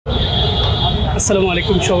আসসালামু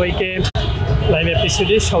আলাইকুম সবাইকে লাইভ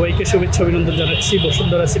এপিসোডে সবাইকে শুভেচ্ছা অভিনন্দন জানাচ্ছি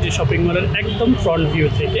বসুন্ধরা সিটি শপিং মলের একদম ফ্রন্ট ভিউ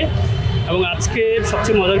থেকে। এবং আজকে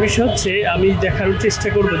সবচেয়ে মজার বিষয় হচ্ছে আমি দেখার চেষ্টা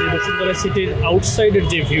করবো যে বসুন্ধরা সিটির আউটসাইডের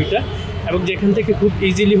যে ভিউটা এবং যেখান থেকে খুব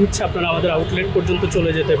ইজিলি হচ্ছে আপনারা আমাদের আউটলেট পর্যন্ত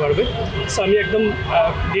চলে যেতে পারবে। সো আমি একদম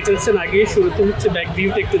ডিটেলসে না গিয়ে শুরুতে হচ্ছে ব্যাক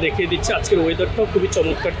ভিউটা একটু দেখিয়ে দিচ্ছি। আজকের ওয়েদারটাও খুবই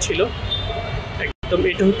চমৎকার ছিল একদম।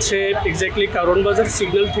 এটা হচ্ছে এক্স্যাক্টলি কারণ বাজার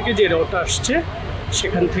সিগন্যাল থেকে যে রোডটা আসছে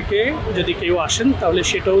সেখান থেকে যদি কেউ আসেন তাহলে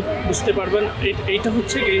সেটাও বুঝতে পারবেন। এইটা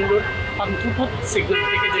হচ্ছে গ্রিন রোড পান্থপথ সিগন্যাল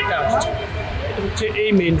থেকে যেটা আসছে এটা হচ্ছে এই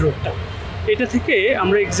মেইন রোডটা। এটা থেকে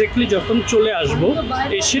আমরা এক্স্যাক্টলি যখন চলে আসব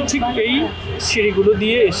এসে ঠিক এই সিঁড়িগুলো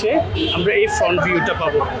দিয়ে এসে আমরা এই ফ্রন্ট ভিউটা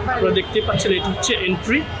পাবো। আপনারা দেখতে পাচ্ছেন এটা হচ্ছে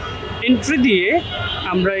এন্ট্রি দিয়ে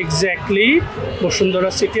আমরা এক্স্যাক্টলি বসুন্ধরা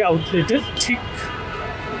সিটি আউটলেটের ঠিক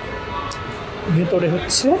ভেতরে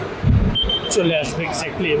হচ্ছে চলে আসবে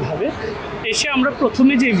এক্স্যাক্টলি এভাবে। এসে আমরা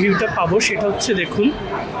প্রথমে যে ভিউটা পাবো সেটা হচ্ছে দেখুন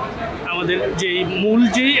আমাদের যেই মূল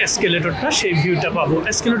যেই এসকেলেটরটা সেই ভিউটা পাবো।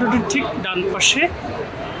 এসকেলেটরটার ঠিক ডান পাশে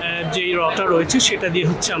যেই রটা রয়েছে সেটা দিয়ে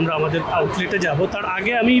হচ্ছে আমরা আমাদের আউটলেটে যাব। তার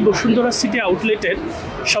আগে আমি বসুন্ধরা সিটি আউটলেটের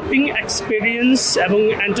শপিং এক্সপিরিয়েন্স এবং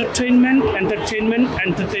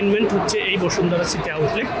এন্টারটেনমেন্ট হচ্ছে এই বসুন্ধরা সিটি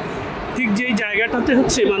আউটলেট। ঠিক যেই জায়গাটাতে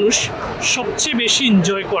হচ্ছে মানুষ সবচেয়ে বেশি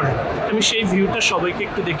এনজয় করে আমি সেই ভিউটা সবাইকে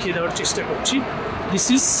একটু দেখিয়ে দেওয়ার চেষ্টা করছি। This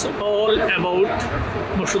is all about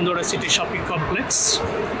Bashundhara city shopping complex,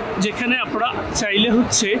 যেখানে আপনারা চাইলে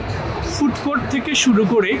হচ্ছে ফুড কোর্ট থেকে শুরু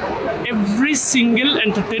করে এভরি সিঙ্গেল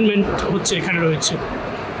এন্টারটেনমেন্ট হচ্ছে এখানে রয়েছে,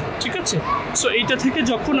 ঠিক আছে। সো এইটা থেকে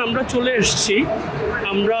যখন আমরা চলে এসেছি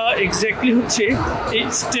আমরা এক্স্যাক্টলি হচ্ছে এই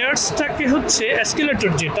স্টেয়ার্সটাকে হচ্ছে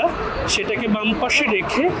এসকেলেটর যেটা সেটাকে বাম পাশে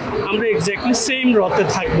রেখে আমরা এক্স্যাক্টলি সেম রতে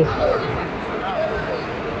থাকবো।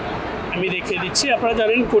 আমি দেখিয়ে দিচ্ছি। আপনারা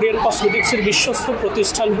জানেন কোরিয়ান কসমেটিক্সের বিশ্বস্ত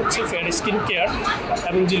প্রতিষ্ঠান হচ্ছে ফেয়ার স্কিন কেয়ার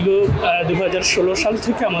এবং দীর্ঘ 2016 সাল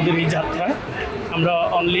থেকে আমাদের এই যাত্রায় আমরা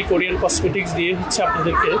অনলি কোরিয়ান কসমেটিক্স দিয়ে হচ্ছে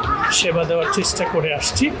আপনাদেরকে সেবা দেওয়ার চেষ্টা করে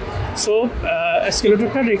আসছি। সো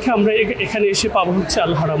এসকেলেটরটা রেখে আমরা এখানে এসে পাবো হচ্ছে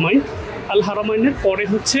আল হারামাইনের পরে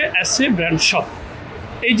হচ্ছে এসএ ব্র্যান্ড শপ।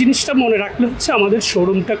 এই জিনিসটা মনে রাখলে হচ্ছে আমাদের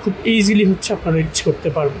শোরুমটা খুব ইজিলি হচ্ছে আপনারা রিচ করতে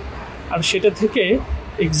পারবেন। আর সেটা থেকে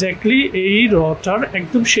এক্স্যাক্টলি এই রটার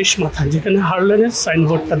একদম শেষ মাথায় যেখানে হারল্যানের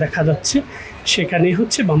সাইনবোর্ডটা দেখা যাচ্ছে সেখানেই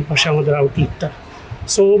হচ্ছে বাম পাশে আমাদের আউটলেটটা।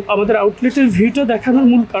 সো আমাদের আউটলেটের ভিউটা দেখানোর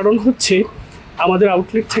মূল কারণ হচ্ছে আমাদের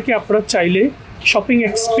আউটলেট থেকে আপনারা চাইলে শপিং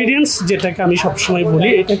এক্সপিরিয়েন্স যেটাকে আমি সবসময় বলি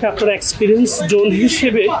এটাকে আপনারা এক্সপিরিয়েন্স জোন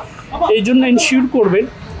হিসেবে এই জন্য এনশিওর করবেন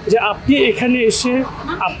যে আপনি এখানে এসে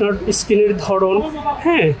আপনার স্কিনের ধরন,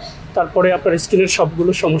 হ্যাঁ, তারপরে আপনার স্কিনের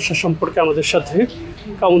সবগুলো সমস্যা সম্পর্কে আমাদের সাথে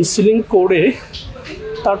কাউন্সিলিং করে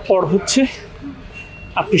তারপর হচ্ছে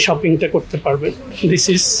আপনি শপিংটা করতে পারবেন। This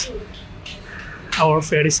is our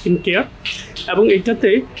fair skin care. এবং এটাতে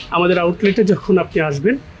আমাদের আউটলেটে যখন আপনি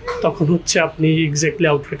আসবেন তখন হচ্ছে আপনি এক্স্যাক্টলি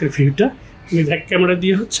আউটলেটের ভিউটা আমি ব্যাক ক্যামেরা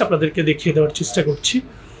দিয়ে হচ্ছে আপনাদেরকে দেখিয়ে দেওয়ার চেষ্টা করছি।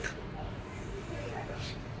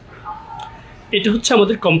 এটা হচ্ছে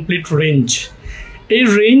আমাদের কমপ্লিট রেঞ্জ। এই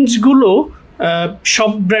রেঞ্জগুলো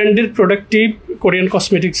সব ব্র্যান্ডের প্রোডাক্টই কোরিয়ান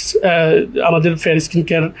কসমেটিক্স আমাদের ফেয়ার স্কিন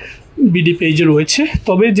কেয়ার বিডি পেজে রয়েছে।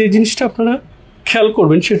 তবে যে জিনিসটা আপনারা খেয়াল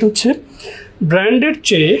করবেন সেটা হচ্ছে ব্র্যান্ডের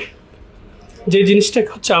চেয়ে যে জিনিসটা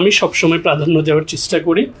হচ্ছে আমি সবসময় প্রাধান্য দেওয়ার চেষ্টা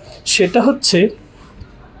করি সেটা হচ্ছে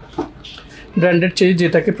ব্র্যান্ডের চেয়ে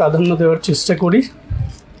যেটাকে প্রাধান্য দেওয়ার চেষ্টা করি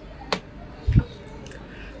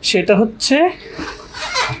সেটা হচ্ছে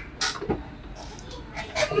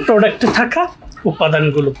প্রোডাক্টে থাকা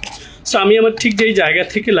উপাদানগুলো। সো আমি আমার ঠিক যেই জায়গা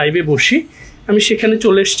থেকে লাইভে বসি আমি সেখানে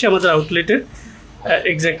চলে এসেছি আমাদের আউটলেটের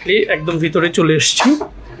এক্স্যাক্টলি একদম ভিতরে চলে এসেছি।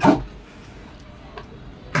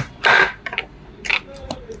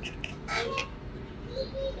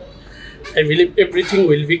 I believe everything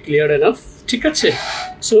will be clear enough, ঠিক আছে।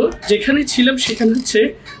 সো যেখানে ছিলাম সেখানে হচ্ছে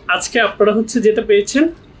আজকে আপনারা হচ্ছে যেটা পেয়েছেন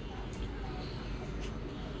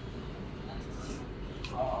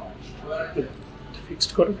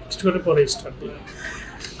ফিক্সড করে পরে স্টার্ট দিই।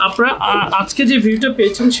 আপনারা আজকে যে ভিউটা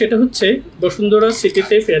পেয়েছেন সেটা হচ্ছে বসুন্ধরা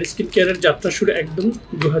সিটিতে ফেয়ার স্কিন কেয়ারের যাত্রা শুরু একদম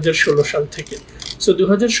 2016 সাল থেকে। সো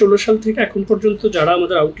 2016 সাল থেকে এখন পর্যন্ত যারা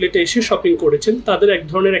আমাদের আউটলেটে এসে শপিং করেছেন তাদের এক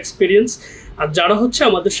ধরনের এক্সপিরিয়েন্স, আর যারা হচ্ছে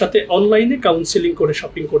আমাদের সাথে অনলাইনে কাউন্সিলিং করে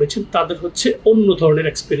শপিং করেছেন তাদের হচ্ছে অন্য ধরনের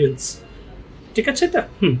এক্সপিরিয়েন্স, ঠিক আছে। এটা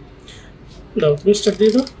দাও তুমি স্টার্ট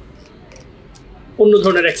দিয়ে দাও। অন্য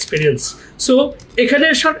ধরনের এক্সপিরিয়েন্স। সো এখানে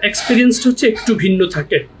আসার এক্সপিরিয়েন্সটা হচ্ছে একটু ভিন্ন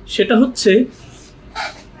থাকে। সেটা হচ্ছে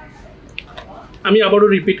আমি আবারও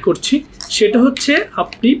রিপিট করছি, সেটা হচ্ছে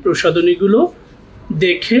আপনি প্রসাধনীগুলো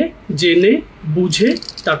দেখে জেনে বুঝে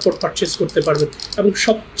তারপর পারচেস করতে পারবেন। এবং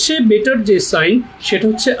সবচেয়ে বেটার যে সাইন সেটা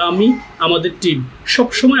হচ্ছে আমি আমাদের টিম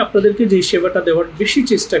সবসময় আপনাদেরকে যেই সেবাটা দেওয়ার বেশি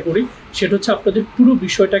চেষ্টা করি সেটা হচ্ছে আপনাদের পুরো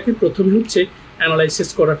বিষয়টাকে প্রথমে হচ্ছে অ্যানালাইসিস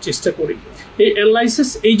করার চেষ্টা করি। এই অ্যানালাইসিস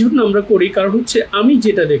এই জন্য আমরা করি কারণ হচ্ছে আমি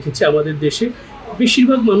যেটা দেখেছি আমাদের দেশে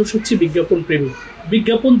বেশিরভাগ মানুষ হচ্ছে বিজ্ঞাপন প্রেমী,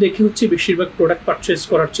 বিজ্ঞাপন দেখে হচ্ছে বেশিরভাগ প্রোডাক্ট পারচেস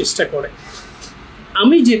করার চেষ্টা করে।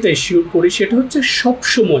 আমি যেটা ইস্যুর করি সেটা হচ্ছে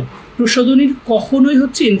সবসময় প্রসাধনীর কখনোই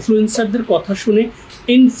হচ্ছে ইনফ্লুয়েন্সারদের কথা শুনে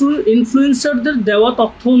ইনফ্লুয়েন্সারদের দেওয়া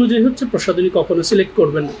তথ্য অনুযায়ী হচ্ছে প্রসাধনী কখনো সিলেক্ট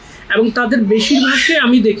করবেন না। এবং তাদের বেশিরভাগকে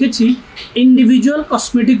আমি দেখেছি ইন্ডিভিজুয়াল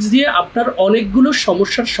কসমেটিক্স দিয়ে আপনার অনেকগুলো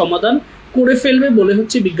সমস্যার সমাধান করে ফেলবে বলে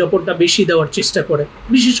হচ্ছে বিজ্ঞাপনটা বেশি দেওয়ার চেষ্টা করে,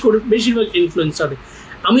 বিশেষ করে বেশিরভাগ ইনফ্লুয়েন্সারে।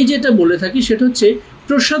 আমি যেটা বলে থাকি সেটা হচ্ছে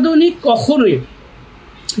প্রসাধনী কখনোই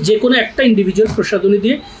যে কোনো একটা ইন্ডিভিজুয়াল প্রসাধনী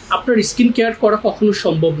দিয়ে আপনার স্কিন কেয়ার করা কখনো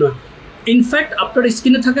সম্ভব নয়। ইনফ্যাক্ট আপনার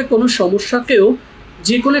স্কিনে থাকা কোনো সমস্যাকেও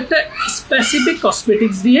যে কোনো একটা স্পেসিফিক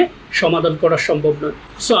কসমেটিক্স দিয়ে সমাধান করা সম্ভব নয়।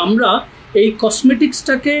 সো আমরা এই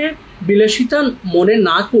কসমেটিক্সটাকে বিলাসিতা মনে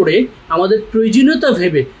না করে আমাদের প্রয়োজনীয়তা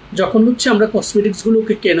ভেবে যখন হচ্ছে আমরা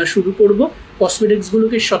কসমেটিক্সগুলোকে কেনা শুরু করব,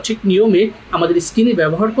 কসমেটিক্সগুলোকে সঠিক নিয়মে আমাদের স্কিনে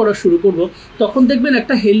ব্যবহার করা শুরু করব, তখন দেখবেন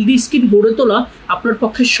একটা হেলদি স্কিন গড়ে তোলা আপনার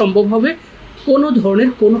পক্ষে সম্ভব হবে কোনো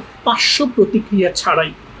ধরনের কোনো পার্শ্ব প্রতিক্রিয়া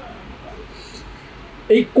ছাড়াই।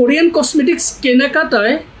 এই কোরিয়ান কসমেটিক্স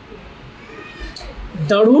কেনাকাটায়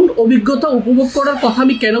দারুণ অভিজ্ঞতা উপভোগ করার কথা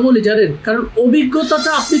আমি কেন বলি জানেন? কারণ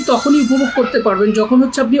অভিজ্ঞতাটা আপনি তখনই উপভোগ করতে পারবেন যখন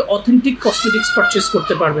হচ্ছে আপনি অথেন্টিক কসমেটিক্স পারচেস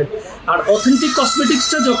করতে পারবেন। আর অথেন্টিক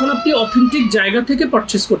কসমেটিক্সটা যখন আপনি অথেন্টিক জায়গা থেকে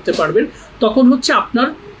পারচেস করতে পারবেন তখন হচ্ছে আপনার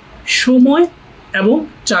সময় এবং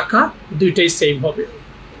টাকা দুইটাই সেভ হবে।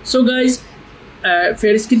 So guys,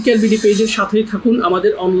 fair skin care BD পেজের সাথেই থাকুন।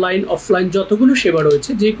 আমাদের অনলাইন অফলাইন যতগুলো সেবা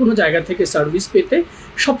রয়েছে যে কোনো জায়গা থেকে সার্ভিস পেতে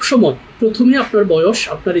সবসময় প্রথমে আপনার বয়স,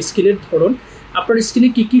 আপনার স্কিনের ধরন, আপনার স্কিনে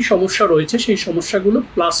কী কী সমস্যা রয়েছে সেই সমস্যাগুলো,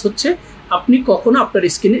 প্লাস হচ্ছে আপনি কখনো আপনার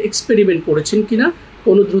স্কিনে এক্সপেরিমেন্ট করেছেন কিনা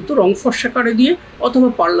কোনো দ্রুত রং ফর্সা করে দিয়ে অথবা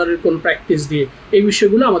পার্লারের কোনো প্র্যাকটিস দিয়ে, এই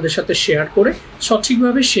বিষয়গুলো আমাদের সাথে শেয়ার করে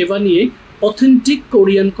সঠিকভাবে সেবা নিয়ে অথেন্টিক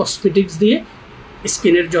কোরিয়ান কসমেটিক্স দিয়ে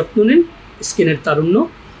স্কিনের যত্ন নিন, স্কিনের তারুণ্য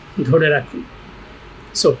ধরে রাখুন।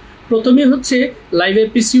 সো প্রথমে হচ্ছে লাইভ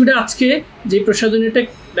এপিসোডে আজকে যে প্রসাধনীটা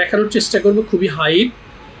দেখানোর চেষ্টা করব খুবই hype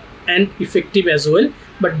and effective as well,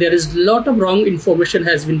 but there is lot of wrong information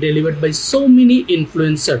has been delivered by so many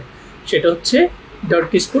influencer. সেটা হচ্ছে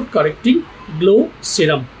dark spot correcting glow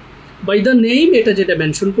serum. By the name এটা যেটা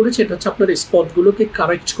মেনশন করেছে এটা হচ্ছে আপনার স্পটগুলোকে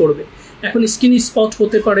কারেক্ট করবে। এখন স্কিন স্পট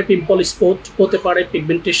হতে পারে, পিম্পল স্পট হতে পারে,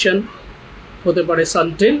 পিগমেন্টেশন হতে পারে,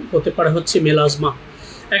 সানটেন হতে পারে, হচ্ছে মেলাজমা।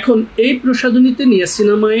 এখন এই প্রসাধনীতে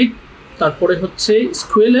নিয়াসিনামাইড, তারপরে হচ্ছে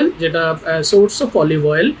স্কুয়েলেন যেটা সোর্স অফ অলিভ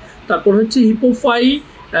অয়েল, তারপর হচ্ছে হিপোফাই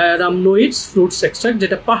রামনোইডস ফ্রুটস এক্সট্রাক্ট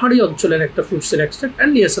যেটা পাহাড়ি অঞ্চলের একটা ফ্রুটসের এক্সট্রাক্ট,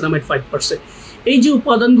 অ্যান্ড নিয়াসিনামাইড 5%। এই যে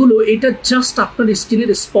উপাদানগুলো এটা জাস্ট আপনার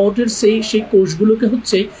স্কিনের স্পটের সেই কোষগুলোকে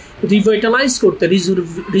হচ্ছে রিভাইটালাইজ করতে,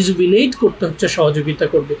 রিজুভিনেট করতে হচ্ছে সহযোগিতা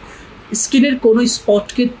করবে। স্কিনের কোনো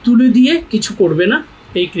স্পটকে তুলে দিয়ে কিছু করবে না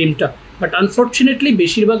এই ক্রিমটা, বাট আনফর্চুনেটলি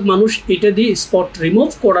বেশিরভাগ মানুষ এটা দিয়ে স্পট রিমুভ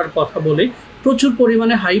করার কথা বলে প্রচুর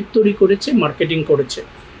পরিমাণে হাইপ তৈরি করেছে, মার্কেটিং করেছে।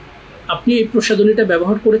 আপনি এই প্রসাধনীটা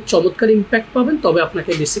ব্যবহার করে চমৎকার ইম্প্যাক্ট পাবেন, তবে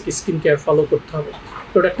আপনাকে বেসিক স্কিন কেয়ার ফলো করতে হবে।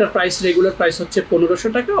 প্রোডাক্টটার প্রাইস রেগুলার প্রাইস হচ্ছে 1500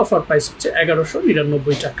 টাকা, অফার প্রাইস হচ্ছে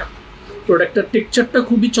 1199 টাকা। প্রোডাক্টটার টেক্সচারটা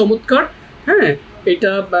খুবই চমৎকার। হ্যাঁ,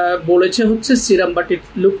 এটা বলেছে হচ্ছে serum, but it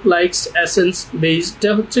look likes essence বেসডটা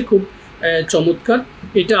হচ্ছে খুব চমৎকার।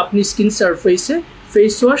 এটা আপনি স্কিন সারফেসে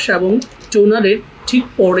ফেস ওয়াশ এবং টোনারের ঠিক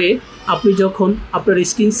পরে আপনি যখন আপনার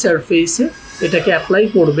স্কিন সারফেসে এটাকে অ্যাপ্লাই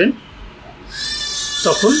করবেন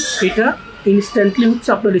তখন এটা ইনস্ট্যান্টলি হচ্ছে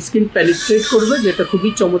আপনার স্কিন পেনিট্রেট করবে, যেটা খুবই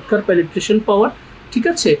চমৎকার পেনিট্রেশন পাওয়ার, ঠিক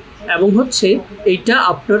আছে। এবং হচ্ছে এইটা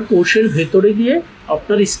আপনার কোষের ভেতরে গিয়ে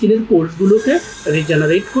আপনার স্কিনের কোষগুলোকে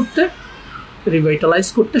রিজেনারেট করতে, রিভাইটালাইজ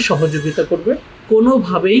করতে সহযোগিতা করবে।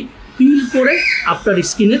 কোনোভাবেই পিল করে আপনার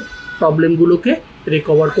স্কিনের প্রবলেমগুলোকে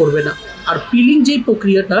রিকভার করবে না। আর পিলিং যে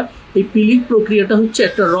প্রক্রিয়াটা, এই পিলিং প্রক্রিয়াটা হচ্ছে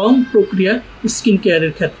একটা রং প্রক্রিয়া স্কিন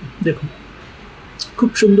কেয়ারের ক্ষেত্রে। দেখুন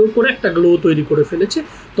খুব সুন্দর করে একটা গ্লো তৈরি করে ফেলেছে,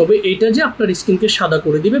 তবে এটা যে আপনার স্কিনকে সাদা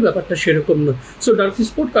করে দিবে ব্যাপারটা সেরকম নয়। So dark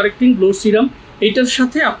spot correcting glow serum, এইটার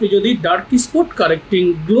সাথে আপনি যদি ডার্ক স্পট কারেক্টিং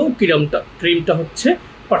গ্লো ক্রিমটা হচ্ছে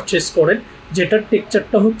পারচেস করেন, যেটার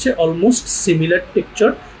টেক্সচারটা হচ্ছে almost similar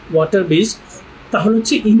texture water base, তাহলে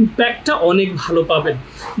হচ্ছে ইম্প্যাক্টটা অনেক ভালো পাবেন।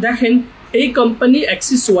 দেখেন এই কোম্পানি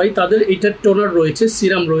অ্যাক্সিস ওয়াই তাদের এটার টোনার রয়েছে,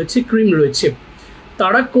 সিরাম রয়েছে, ক্রিম রয়েছে।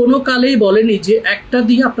 তারা কোনো কালেই বলেনি যে একটা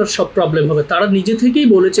দিয়ে আপনার সব প্রবলেম হবে। তারা নিজে থেকেই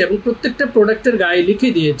বলেছে এবং প্রত্যেকটা প্রোডাক্টের গায়ে লিখে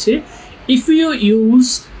দিয়েছে, if you use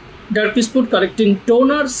dark spot correcting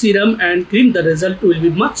toner, serum and cream, the result will be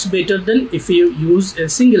much better than if you use a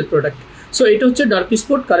single product. So এটা হচ্ছে dark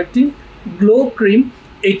spot correcting glow cream.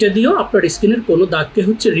 এইটা দিয়েও আপনার স্কিনের কোনো দাগকে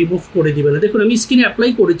হচ্ছে রিমুভ করে দিবে না। দেখুন আমি স্কিনে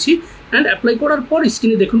অ্যাপ্লাই করেছি, অ্যান্ড অ্যাপ্লাই করার পর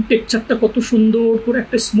স্কিনে দেখুন টেক্সচারটা কত সুন্দর করে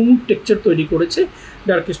একটা স্মুথ টেক্সচার তৈরি করেছে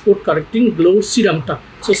dark spot correcting glow সিরামটা।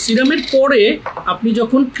 So সিরামের পরে আপনি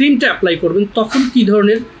যখন ক্রিমটা অ্যাপ্লাই করবেন তখন কী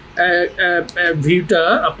ধরনের ভিউটা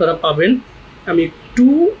আপনারা পাবেন, আমি একটু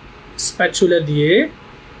স্প্যাচুলা দিয়ে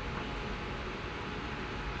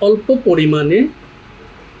অল্প পরিমাণে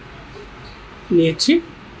নিয়েছি,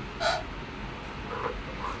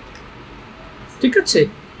 ঠিক আছে।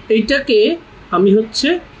 এইটাকে আমি হচ্ছে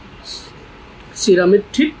সিরামের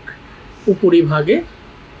ঠিক উপরিভাগে,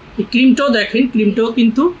 এই ক্রিমটাও দেখেন, ক্রিমটাও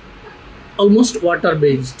কিন্তু almost water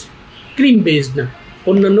based, cream based না,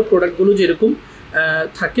 অন্যান্য প্রোডাক্টগুলো যেরকম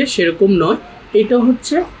থাকে সেরকম নয়। এটা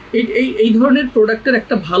হচ্ছে এই ধরনের প্রোডাক্টের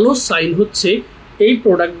একটা ভালো সাইন হচ্ছে এই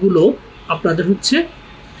প্রোডাক্টগুলো আপনাদের হচ্ছে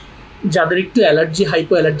যাদের একটু অ্যালার্জি,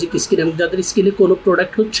 হাইপো অ্যালার্জিক স্কিন এবং যাদের স্কিনে কোনো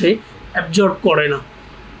প্রোডাক্ট হচ্ছে অ্যাবজর্ব করে না,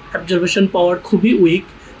 অ্যাবজর্বেশন পাওয়ার খুবই উইক,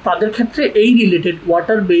 তাদের ক্ষেত্রে এই রিলেটেড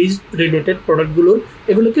ওয়াটার বেসড রিলেটেড প্রোডাক্টগুলোর,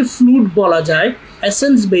 এগুলোকে ফ্লুইড বলা যায়,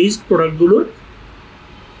 এসেন্স বেসড প্রোডাক্টগুলোর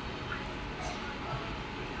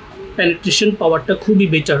পেনিট্রেশন পাওয়ারটা খুবই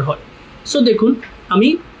বেটার হয়। সো দেখুন আমি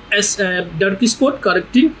ডার্ক স্পট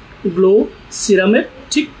কারেক্টিং গ্লো সিরামের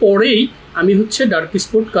ঠিক পরেই আমি হচ্ছে ডার্ক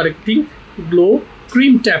স্পট কারেক্টিং গ্লো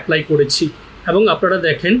ক্রিমটা অ্যাপ্লাই করেছি, এবং আপনারা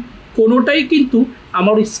দেখেন কোনোটাই কিন্তু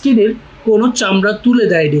আমার স্কিনের কোনো চামড়া তুলে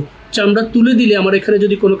দেয়নি। চামড়া তুলে দিলে আমার এখানে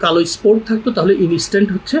যদি কোনো কালো স্পট থাকতো তাহলে ইনস্ট্যান্ট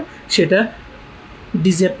হচ্ছে সেটা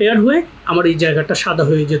ডিসঅ্যাপিয়ার হয়ে আমার এই জায়গাটা সাদা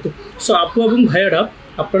হয়ে যেত। সো আপু এবং ভাইয়ারা,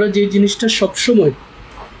 আপনারা যে জিনিসটা সবসময়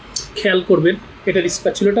খেয়াল করবেন, এটার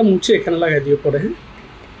স্প্যাচুলাটা মুছে এখানে লাগাই দিয়ে পরে, হ্যাঁ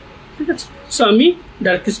ঠিক আছে। সো আমি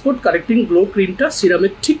ডার্ক স্পট কারেক্টিং গ্লো ক্রিমটা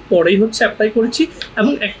সিরামের ঠিক পরেই হচ্ছে অ্যাপ্লাই করেছি,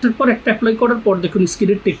 এবং একটার পর একটা অ্যাপ্লাই করার পর দেখুন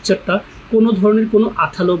স্কিনের টেক্সচারটা কোনো ধরনের কোনো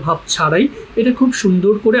আঠালো ভাব ছাড়াই এটা খুব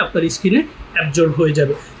সুন্দর করে আপনার স্কিনে অ্যাবজর্ব হয়ে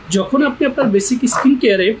যাবে। যখন আপনি আপনার বেসিক স্কিন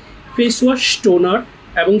কেয়ারে ফেস ওয়াশ, টোনার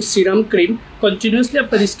এবং সিরাম ক্রিম কন্টিনিউয়াসলি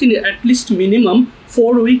আপনার স্কিনে at least minimum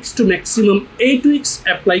 4 weeks two maximum 8 weeks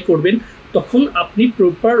apply করবেন, তখন আপনি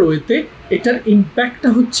প্রপার ওয়েতে এটার ইম্প্যাক্টটা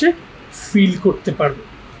হচ্ছে ফিল করতে পারবেন।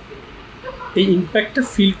 এই ইম্প্যাক্টটা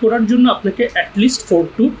ফিল করার জন্য আপনাকে অ্যাটলিস্ট 4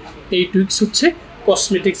 to 8 উইকস হচ্ছে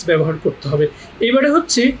কসমেটিক্স ব্যবহার করতে হবে। এবারে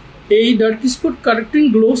হচ্ছে এই ডার্ক স্পট কারেক্টিং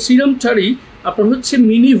গ্লো সিরামটারই আপনার হচ্ছে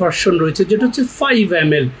মিনি ভার্সন রয়েছে, যেটা হচ্ছে 5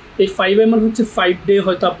 ml। এই 5 ml হচ্ছে 5 ডে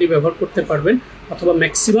হয়তো আপনি ব্যবহার করতে পারবেন, অথবা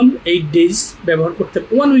ম্যাক্সিমাম 8 ডেজ ব্যবহার করতে,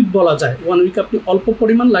 1 উইক বলা যায়, 1 উইক আপনি অল্প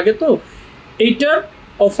পরিমাণ লাগে। তো এইটার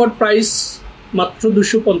অফার প্রাইস মাত্র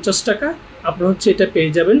 250 টাকা, আপনারা হচ্ছে এটা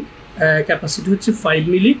পেয়ে যাবেন। ক্যাপাসিটি হচ্ছে 5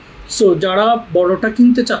 মিলি। সো যারা বড়টা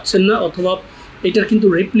কিনতে চাচ্ছেন না, অথবা এটার কিন্তু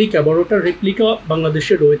রেপ্লিকা, বড়টার রেপ্লিকা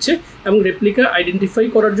বাংলাদেশে রয়েছে, এবং রেপ্লিকা আইডেন্টিফাই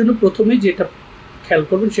করার জন্য প্রথমে যেটা খেয়াল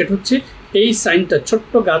করবেন সেটা হচ্ছে এই সাইনটা,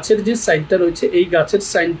 ছোট্ট গাছের যে সাইনটা রয়েছে, এই গাছের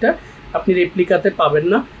সাইনটা আপনি রেপ্লিকাতে পাবেন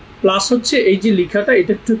না। প্লাস হচ্ছে এই যে লেখাটা,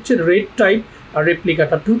 এটা হচ্ছে রেড টাইপ, আর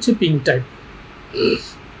রেপ্লিকাটা হচ্ছে পিঙ্ক টাইপ।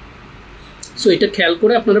 সো এটা খেয়াল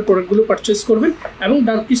করে আপনারা প্রোডাক্টগুলো পারচেস করবেন। এবং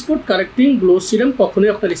dark spot correcting glow serum কখনোই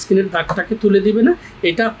আপনার স্কিনের দাগটাকে তুলে দিবে না,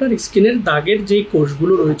 এটা আপনার স্কিনের দাগের যেই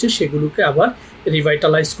কোষগুলো রয়েছে সেগুলোকে আবার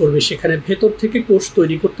রিভাইটালাইজ করবে, সেখানে ভেতর থেকে কোষ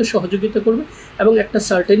তৈরি করতে সহযোগিতা করবে, এবং একটা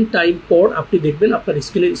সার্টেন টাইম পর আপনি দেখবেন আপনার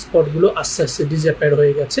স্কিনের স্পটগুলো আস্তে আস্তে ডিসঅ্যাপিয়ার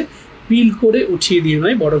হয়ে গেছে। পিল করে উঠিয়ে দিয়ে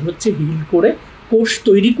নয়, বরং হচ্ছে হিল করে কোষ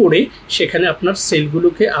তৈরি করে সেখানে আপনার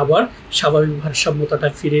সেলগুলোকে আবার স্বাভাবিক ভারসাম্যতাটা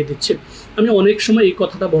ফিরিয়ে দিচ্ছে। আমি অনেক সময় এই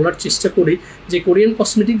কথাটা বলার চেষ্টা করি যে কোরিয়ান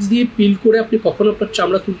কসমেটিক্স দিয়ে পিল করে আপনি কখনো আপনার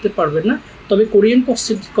চামড়া তুলতে পারবেন না, তবে কোরিয়ান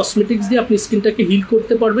কসমেটিক্স দিয়ে আপনি স্কিনটাকে হিল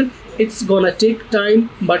করতে পারবেন। It's গনা take time,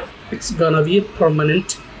 but it's গনা B a permanent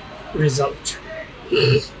result.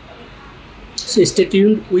 So stay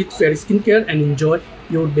tuned with Fair Skincare and enjoy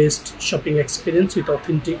your best shopping experience with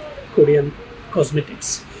authentic Korean cosmetics.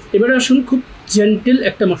 এবারে আসুন খুব জেন্টেল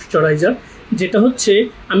একটা ময়শ্চারাইজার, যেটা হচ্ছে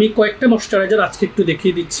আমি কয়েকটা ময়শ্চারাইজার আজকে একটু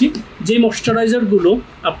দেখিয়ে দিচ্ছি, যে ময়শ্চারাইজারগুলো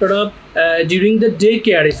আপনারা ডিউরিং দ্য ডে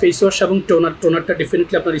কেয়ারে ফেস ওয়াশ এবং টোনারটা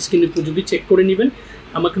ডেফিনেটলি আপনার স্কিন উপযোগী চেক করে নেবেন।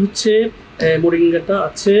 আমাকে হচ্ছে মোরিঙ্গাটা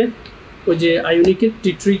আছে, ওই যে আয়োনিকের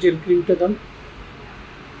টি3 জেল ক্রিমটা দাম,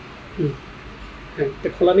 হ্যাঁ এটা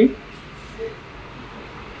খোলা নেই,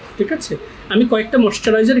 ঠিক আছে। আমি কয়েকটা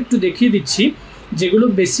ময়শ্চারাইজার একটু দেখিয়ে দিচ্ছি যেগুলো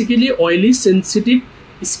বেসিক্যালি অয়েলি সেন্সিটিভ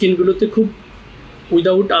স্কিনগুলোতে খুব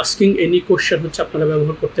উইদাউট আস্কিং এনি কোয়েশ্চেন হচ্ছে আপনারা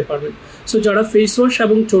ব্যবহার করতে পারবেন। সো যারা ফেস ওয়াশ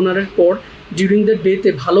এবং টোনারের পর ডিউরিং দ্য ডেতে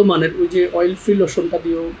ভালো মানের ওই যে অয়েল ফ্রি লোশনটা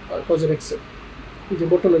দিয়েও কজেরেক্সের এই যে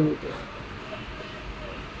বোতলের মধ্যে,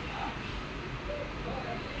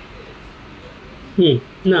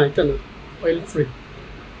 না এটা না অয়েল ফ্রি,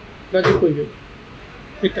 রাজু কইবে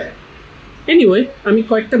এটা এনিওয়ে আমি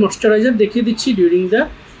কয়েকটা ময়শ্চারাইজার দেখিয়ে দিচ্ছি ডিউরিং দ্য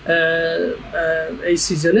এই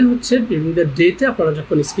সিজনে হচ্ছে ডিউরিং দ্য ডেতে আপনারা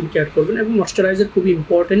যখন স্কিন কেয়ার করবেন এবং ময়শ্চারাইজার খুবই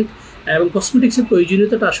ইম্পর্টেন্ট এবং কসমেটিক্সের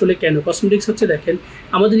প্রয়োজনীয়তাটা আসলে কেন কসমেটিক্স হচ্ছে দেখেন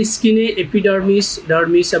আমাদের স্কিনে এপিডার্মিস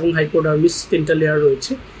ডার্মিস এবং হাইপোডার্মিস 3টা লেয়ার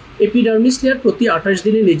রয়েছে এপিডার্মিস লেয়ার প্রতি 28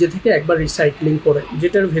 দিনে নিজে থেকে একবার রিসাইক্লিং করে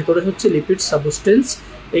যেটার ভেতরে হচ্ছে লিপিড সাবস্টেন্স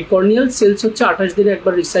এই কর্নিয়াল সেলস হচ্ছে 28 দিনে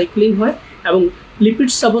একবার রিসাইক্লিং হয় এবং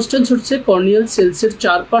লিপিড সাবস্টেন্স হচ্ছে কর্নিয়াল সেলসের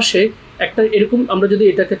চারপাশে একটা এরকম আমরা যদি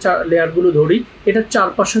এটাকে লেয়ারগুলো ধরি এটার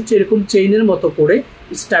চারপাশে হচ্ছে এরকম চেইনের মতো করে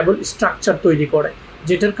স্টেবল স্ট্রাকচার তৈরি করে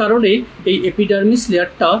যেটার কারণে এই এপিডার্মিস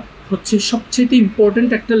লেয়ারটা হচ্ছে সবচেয়ে ইম্পর্টেন্ট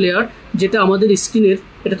একটা লেয়ার যেটা আমাদের স্কিনের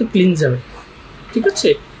এটা তো ক্লিন যাবে ঠিক আছে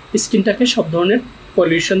স্কিনটাকে সব ধরনের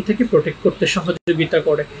পলিউশন থেকে প্রোটেক্ট করতে সহযোগিতা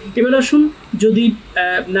করে এবার আসুন যদি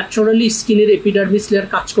ন্যাচারালি স্কিনের এপিডার্মিস লেয়ার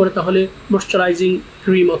কাজ করে তাহলে ময়শ্চারাইজিং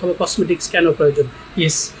ক্রিম অথবা কসমেটিক্স কেন প্রয়োজন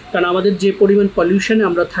ইয়েস কারণ আমাদের যে পরিমাণ পলিউশনে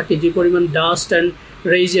আমরা থাকি যে পরিমাণ ডাস্ট অ্যান্ড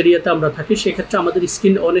রেজ এরিয়াতে আমরা থাকি সেক্ষেত্রে আমাদের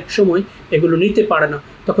স্কিন অনেক সময় এগুলো নিতে পারে না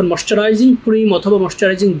তখন ময়শ্চারাইজিং ক্রিম অথবা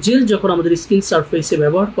ময়শ্চারাইজিং জেল যখন আমাদের স্কিন সারফেসে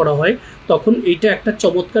ব্যবহার করা হয় তখন এইটা একটা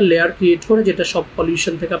চমৎকার লেয়ার ক্রিয়েট করে যেটা সব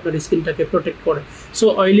পলিউশন থেকে আপনার স্কিনটাকে প্রোটেক্ট করে so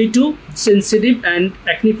oily two sensitive and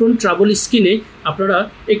acne prone trouble স্কিনে আপনারা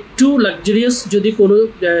একটু লাক্সারিয়াস যদি কোনো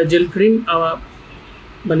জেল ক্রিম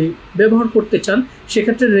মানে ব্যবহার করতে চান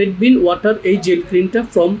সেক্ষেত্রে রেড বিন ওয়াটার এই জেল ক্রিমটা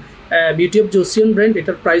ফ্রম বিউটি অফ জোসিয়ান ব্র্যান্ড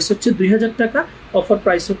এটার প্রাইস হচ্ছে 2000 টাকা অফার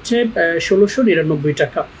প্রাইস হচ্ছে 1699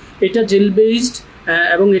 টাকা এটা জেল বেসড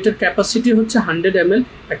এবং এটার ক্যাপাসিটি হচ্ছে 100 ml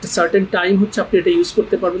একটা সার্টেন টাইম হচ্ছে আপনি এটা ইউজ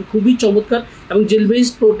করতে পারবেন খুবই চমৎকার এবং জেল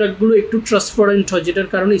বেসড প্রোডাক্টগুলো একটু ট্রান্সপারেন্ট হয় যেটার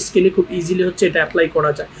কারণে স্কিনে খুব ইজিলি হচ্ছে এটা অ্যাপ্লাই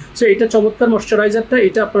করা যায় সো এটা চমৎকার ময়শ্চারাইজারটা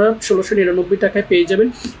এটা আপনারা 1699 টাকায় পেয়ে যাবেন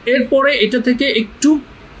এরপরে এটা থেকে একটু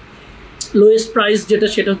লোয়েস্ট প্রাইস যেটা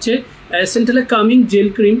সেটা হচ্ছে central coming jail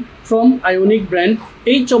cream from ionic brand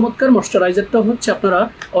এই চমৎকার ময়শ্চারাইজারটা হচ্ছে আপনারা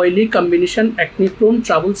oily combination acne prone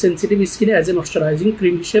trouble sensitive স্কিনে অ্যাজ এ ময়শ্চারাইজিং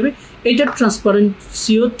ক্রিম হিসেবে এইটার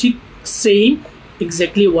ট্রান্সপারেন্সিও ঠিক same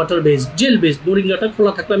exactly water based jail based মোরিঙ্গাটা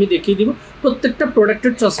খোলা থাকলে আমি দেখিয়ে দিব প্রত্যেকটা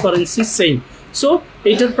প্রোডাক্টের ট্রান্সপারেন্সি সেম সো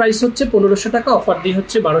এইটার প্রাইস হচ্ছে 1500 টাকা অফার দিয়ে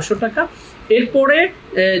হচ্ছে 1200 টাকা এরপরে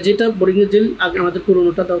যেটা মোরিঙ্গা জেল আগে আমাদের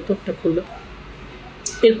পুরোনোটা দাও তো একটা খুললো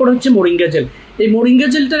এরপর হচ্ছে মোরিঙ্গা জেল এই মোরিঙ্গা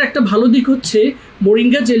জেলটার একটা ভালো দিক হচ্ছে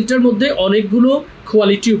মোরিঙ্গা জেলটার মধ্যে অনেকগুলো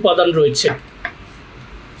কোয়ালিটি উপাদান রয়েছে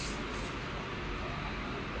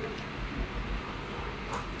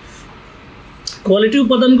কোয়ালিটি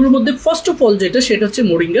উপাদানগুলোর মধ্যে ফার্স্ট অফ অল যেটা সেটা হচ্ছে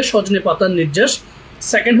মোরিঙ্গা সজনে পাতার নির্যাস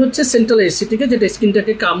সেকেন্ড হচ্ছে সেন্ট্রাল অ্যাসিটিকা যেটা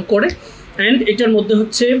স্কিনটাকে কাম করে অ্যান্ড এটার মধ্যে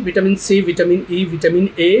হচ্ছে vitamin C vitamin E vitamin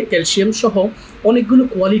A calcium সহ অনেকগুলো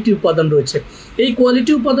কোয়ালিটি উপাদান রয়েছে এই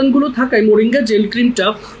কোয়ালিটি উপাদানগুলো থাকায় মোরিঙ্গা জেল ক্রিমটা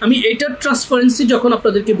আমি এটার ট্রান্সপারেন্সি যখন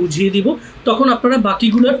আপনাদেরকে বুঝিয়ে দিব তখন আপনারা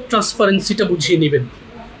বাকিগুলোর ট্রান্সপারেন্সিটা বুঝিয়ে নেবেন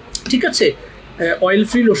ঠিক আছে অয়েল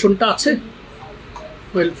ফ্রি লোশনটা আছে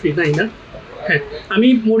অয়েল ফ্রি নাই না হ্যাঁ আমি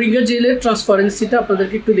মোরিঙ্গা জেলের ট্রান্সপারেন্সিটা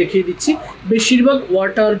আপনাদেরকে একটু দেখিয়ে দিচ্ছি বেশিরভাগ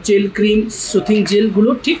ওয়াটার জেল ক্রিম সুথিং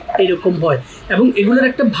জেলগুলো ঠিক এরকম হয় এবং এগুলোর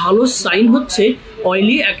একটা ভালো সাইন হচ্ছে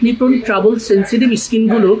oily acne prone trouble sensitive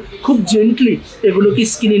স্কিনগুলো খুব জেন্টলি এগুলোকে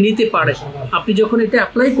স্কিনে নিতে পারে আপনি যখন এটা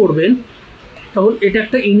অ্যাপ্লাই করবেন তখন এটা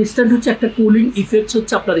একটা ইনস্ট্যান্ট হচ্ছে একটা কুলিং ইফেক্টস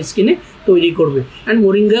হচ্ছে আপনার স্কিনে তৈরি করবে অ্যান্ড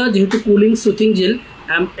মোরিঙ্গা যেহেতু কুলিং সুথিং জেল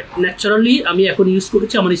ন্যাচারালি আমি এখন ইউজ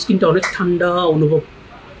করেছি আমার স্কিনটা অনেক ঠান্ডা অনুভব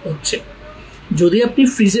হচ্ছে যদি আপনি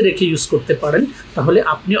ফ্রিজে রেখে ইউজ করতে পারেন তাহলে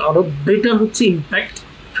আপনি আরও বেটার হচ্ছে ইম্প্যাক্ট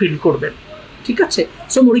ফিল করবেন ঠিক আছে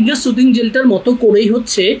সো মোরিঙ্গা সুথিং জেলটার মতো করেই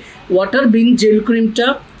হচ্ছে ওয়াটার বিন জেল ক্রিমটা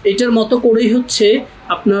এটার মতো করেই হচ্ছে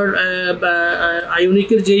আপনার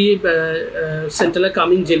আয়োনিকের যেই সেন্ট্রাল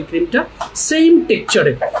কামিং জেল ক্রিমটা সেম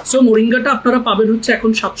টেক্সচারে সো মোরিঙ্গাটা আপনারা পাবেন হচ্ছে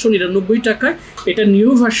এখন 799 টাকায় এটা নিউ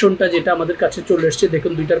ভার্সনটা যেটা আমাদের কাছে চলে এসছে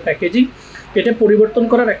দেখুন দুইটার প্যাকেজিং এটা পরিবর্তন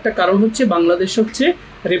করার একটা কারণ হচ্ছে বাংলাদেশ হচ্ছে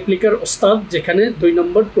রেপ্লিকার ওস্তাদ যেখানে 2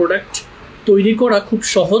 নম্বর প্রোডাক্ট তৈরি করা খুব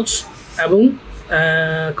সহজ এবং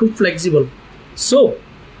খুব ফ্লেক্সিবল সো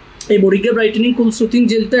এই মোরিঙ্গা ব্রাইটেনিং কুল সুথিং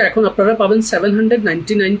জেলটা এখন আপনারা পাবেন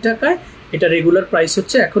 799 টাকায় এটা রেগুলার প্রাইস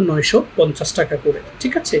হচ্ছে এখন 950 টাকা করে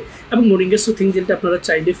ঠিক আছে এবং মোরিঙ্গা সুথিং জেলটা আপনারা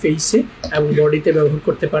চাইলে ফেসে এবং বডিতে ব্যবহার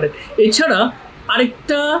করতে পারেন এছাড়া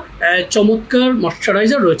আরেকটা চমৎকার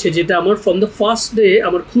ময়শ্চারাইজার রয়েছে যেটা আমার ফ্রম দ্য ফার্স্ট ডে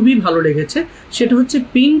আমার খুবই ভালো লেগেছে সেটা হচ্ছে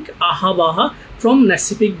পিঙ্ক আহা বাহা ফ্রম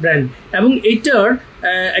ন্যাসিপিক ব্র্যান্ড এবং এইটার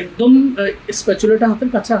একদম স্প্যাচুলাটা হাতের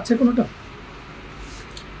কাছে আছে কোনোটা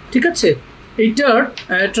ঠিক আছে এইটার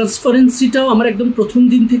ট্রান্সপারেন্সিটাও আমার একদম প্রথম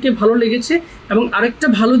দিন থেকে ভালো লেগেছে এবং আরেকটা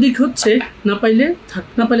ভালো দিক হচ্ছে না পাইলে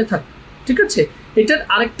থাক ঠিক আছে এটার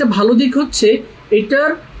আরেকটা ভালো দিক হচ্ছে এটার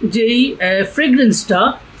যেই ফ্রেগরেন্সটা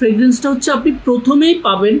হচ্ছে আপনি প্রথমেই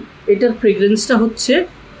পাবেন এটার ফ্রেগরেন্সটা হচ্ছে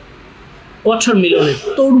ওয়াটারমেলনের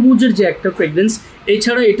তরমুজের যে একটা ফ্রেগরেন্স,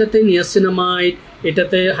 এছাড়া এটাতে নিয়াসিনামাইড,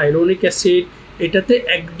 এটাতে হাইলোনিক অ্যাসিড, এটাতে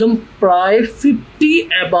একদম প্রায় 50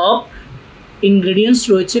 অ্যাবাভ ইনগ্রেডিয়েন্টস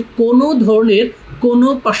রয়েছে। কোনো ধরনের কোনো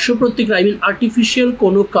পার্শ্ব প্রতিক্রিয়া, আই মিন আর্টিফিশিয়াল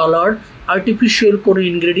কোনো কালার, আর্টিফিশিয়াল কোনো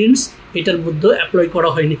ইনগ্রেডিয়েন্টস এটার মধ্যে অ্যাপ্লাই করা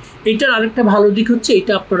হয়নি। এটার আরেকটা ভালো দিক হচ্ছে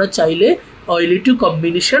এটা আপনারা চাইলে oily two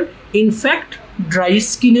combination in fact dry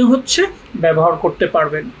স্কিনে হচ্ছে ব্যবহার করতে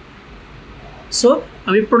পারবেন। সো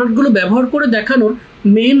আমি প্রোডাক্টগুলো ব্যবহার করে দেখানোর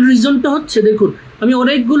মেইন রিজনটা হচ্ছে, দেখুন আমি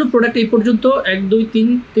অনেকগুলো প্রোডাক্ট এই পর্যন্ত 1 2 3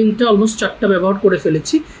 3টা অলমোস্ট 4টা ব্যবহার করে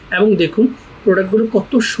ফেলেছি, এবং দেখুন প্রোডাক্টগুলো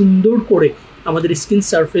কত সুন্দর করে আমাদের স্কিন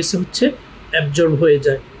সারফেসে হচ্ছে অ্যাবজর্ব হয়ে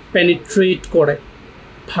যায়, পেনিট্রেট করে,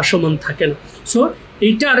 ভাসমান থাকে না। সো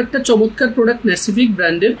এইটা আরেকটা চমৎকার প্রোডাক্ট ন্যাসিফিক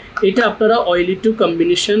ব্র্যান্ডের। এটা আপনারা oily two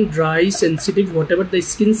combination, dry, sensitive, what ever the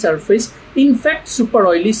skin surface, in fact super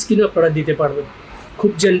oily স্কিনও আপনারা দিতে পারবেন।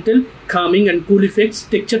 খুব gentle, coming and cool effects.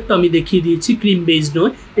 টেক্সচারটা আমি দেখিয়ে দিয়েছি, ক্রিম বেসড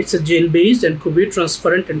নয়, it's a jail based and খুবই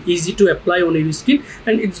transparent and easy to apply on your skin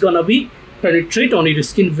and it's গনা B penetrate on your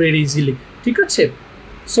skin very easily. ঠিক আছে?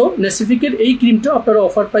 সো ন্যাসিফিকের এই ক্রিমটা আপনারা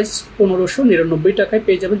অফার প্রাইস 1599 টাকায়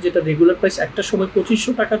পেয়ে যাবেন, যেটা রেগুলার প্রাইস একটা সময়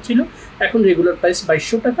 2500 টাকা ছিল, এখন রেগুলার প্রাইস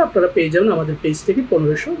 2200 টাকা। আপনারা পেয়ে যাবেন আমাদের পেজ থেকে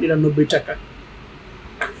 1599 টাকা।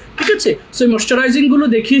 ঠিক আছে? সো এই ময়শ্চারাইজিংগুলো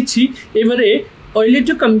দেখিয়েছি। এবারে অয়েলি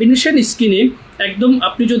টু কম্বিনেশন স্কিনে একদম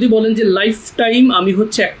আপনি যদি বলেন যে লাইফ টাইম আমি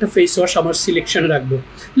হচ্ছে একটা ফেস ওয়াশ আমার সিলেকশনে রাখবো,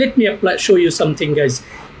 let me apply show you something guys.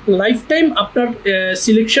 Life time আপনার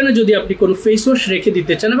সিলেকশনে যদি আপনি কোনো ফেস ওয়াশ রেখে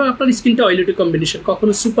দিতে চান এবং আপনার স্কিনটা অয়েলি টু কম্বিনেশন,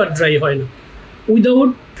 কখনো সুপার ড্রাই হয় না,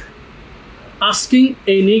 without asking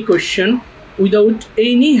any question, without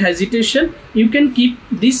any hesitation, you can keep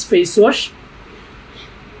this face wash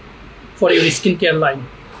for your skin care line.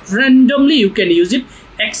 Randomly you can use it,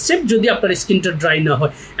 except যদি আপনার স্কিনটা ড্রাই না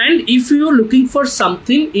হয়। And if you are looking for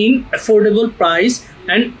something in affordable price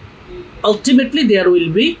and ultimately there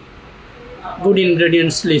will be good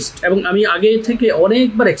ingredients list. এবং আমি আগে থেকে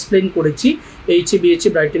অনেকবার এক্সপ্লেন করেছি এইচএ বিএইচএ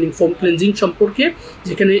ব্রাইটেনিং ফোম ক্লিনজিং সম্পর্কে,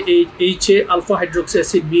 যেখানে এইচএ alpha hydroxy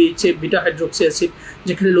acid, BHA beta hydroxy acid,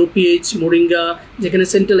 যেখানে লো পিএইচ, মোরিঙ্গা, যেখানে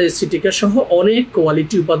সেন্ট্রাল অ্যাসিটিকা সহ অনেক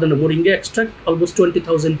কোয়ালিটি উপাদান, moringa extract almost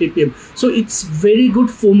 20,000 ppm। So it's very good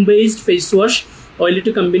foam based face wash oily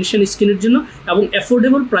two combination স্কিনের জন্য, এবং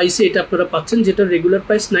অ্যাফোর্ডেবল প্রাইসে এটা আপনারা পাচ্ছেন, যেটা রেগুলার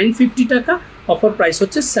প্রাইস 950 টাকা, অফার প্রাইস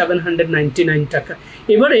হচ্ছে 799 টাকা।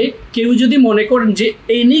 এবারে কেউ যদি মনে করেন যে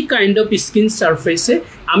এনি কাইন্ড অফ স্কিন সারফেসে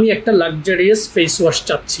আমি একটা লাক্সারিয়াস ফেস ওয়াশ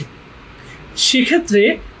চাচ্ছি, সেক্ষেত্রে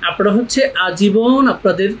আপনারা হচ্ছে আজীবন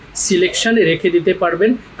আপনাদের সিলেকশানে রেখে দিতে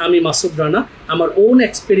পারবেন। আমি মাসুদ রানা আমার ওন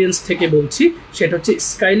এক্সপিরিয়েন্স থেকে বলছি, সেটা হচ্ছে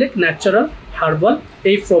স্কাইলেক ন্যাচারাল হার্বাল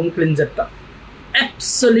এই ফোম ক্লিনজারটা।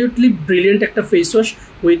 Absolutely brilliant একটা face wash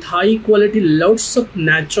with high quality, lots of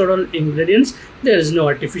natural ingredients, there is no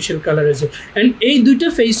artificial color as well. And এই দুইটা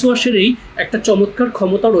ফেস ওয়াশেরই একটা চমৎকার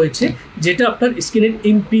ক্ষমতা রয়েছে, যেটা আপনার স্কিনের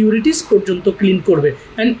ইম্পিউরিটিস পর্যন্ত ক্লিন করবে।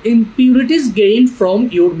 And impurities gain from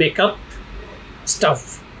your makeup staff,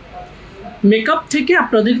 makeup থেকে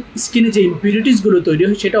আপনাদের স্কিনে যে ইম্পিউরিটিসগুলো তৈরি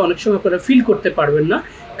হয় সেটা অনেক সময় আপনারা ফিল করতে পারবেন না,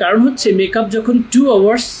 কারণ হচ্ছে মেকআপ যখন 2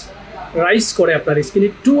 আওয়ার্স রাইজ করে আপনার স্কিনে,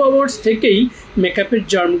 2 আওয়ার্স থেকেই মেকআপের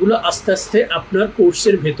জার্মগুলো আস্তে আস্তে আপনার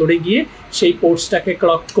পোর্সের ভেতরে গিয়ে সেই পোর্সটাকে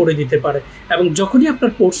ক্লগড করে দিতে পারে। এবং যখনই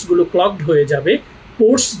আপনার পোর্সগুলো ক্লগড হয়ে যাবে,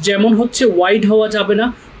 পোর্স যেমন হচ্ছে ওয়াইড হওয়া যাবে না,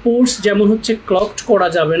 পোর্স যেমন হচ্ছে ক্লগড করা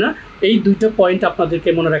যাবে না, এই দুইটা পয়েন্ট আপনাদেরকে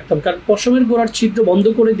মনে রাখতে হবে। কারণ পশমের গোড়ার ছিদ্র বন্ধ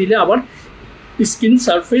করে দিলে আবার স্কিন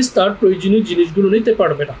সারফেস তার প্রয়োজনীয় জিনিসগুলো নিতে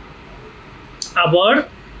পারবে না, আবার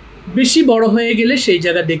বেশি বড় হয়ে গেলে সেই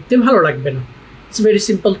জায়গা দেখতে ভালো লাগবে না। It's very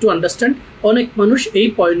simple to understand. অনেক মানুষ এই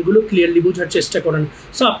পয়েন্টগুলো ক্লিয়ারলি বোঝার চেষ্টা করেন।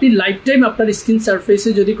 সো আপনি লাইফ টাইম আপনার স্কিন সারফেসে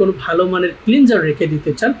যদি কোনো ভালো মানের ক্লিনজার রেখে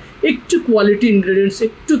দিতে চান, একটু কোয়ালিটি ইনগ্রেডিয়েন্টস,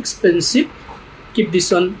 একটু expensive, keep this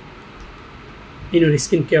one in your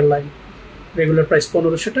skin care line. Regular price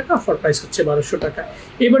 1500 টাকা, অফার প্রাইস হচ্ছে 1200 টাকা।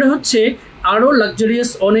 এবারে হচ্ছে আরও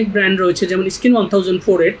লাক্সারিয়াস অনেক ব্র্যান্ড রয়েছে, যেমন স্কিন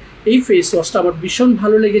 1004-এর এই ফেস ওয়াশটা আমার ভীষণ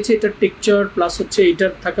ভালো লেগেছে। এটার টেক্সচার প্লাস হচ্ছে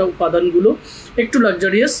এইটার থাকা উপাদানগুলো একটু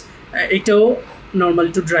লাক্সারিয়াস, এটাও নর্মাল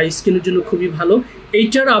টু ড্রাই স্কিনের জন্য খুবই ভালো।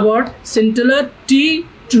 এইটার আবার সেন্টেলা টি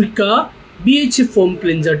ট্রিকা বিএইচএ ফোম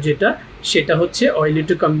ক্লিনজার যেটা, সেটা হচ্ছে oily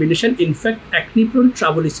two combination, in fact acne prone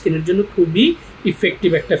travel স্কিনের জন্য খুবই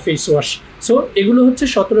ইফেক্টিভ একটা ফেস ওয়াশ। সো এগুলো হচ্ছে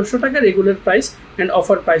 1700 টাকা regular price, and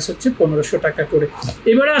offer price হচ্ছে 1500 টাকা করে।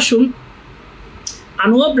 এবারে আসুন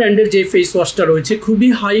আনোয়া ব্র্যান্ডের যে ফেস ওয়াশটা রয়েছে, খুবই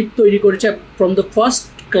হাইপ তৈরি করেছে ফ্রম দ্য ফার্স্ট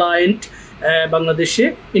ক্লায়েন্ট বাংলাদেশে,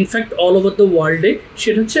 ইনফ্যাক্ট অল ওভার দ্য ওয়ার্ল্ডে।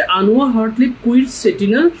 সেটা হচ্ছে আনোয়া হার্টলিপ কুইল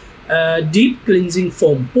সেটিনাল ডিপ ক্লিনজিং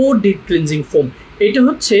ফোম, পোর ডিপ ক্লিনজিং ফোম। এটা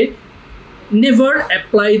হচ্ছে never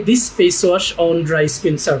apply this face wash on dry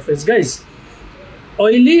skin surface guys.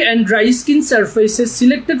 Oily and dry skin সারফেসে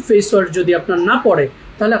সিলেক্টেড ফেস ওয়াশ যদি আপনার না পড়ে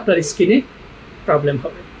তাহলে আপনার স্কিনে প্রবলেম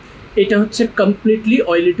হবে। এটা হচ্ছে কমপ্লিটলি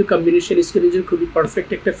অয়েলি টু কম্বিনেশন স্কিনের জন্য খুবই পারফেক্ট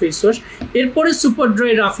একটা ফেস ওয়াশ। এরপরে সুপার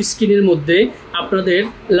ড্রাই রাফ স্কিনের মধ্যে আপনাদের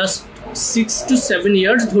লাস্ট 6 to 7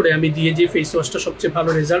 ইয়ার্স ধরে আমি দিয়ে যে ফেস ওয়াশটা সবচেয়ে ভালো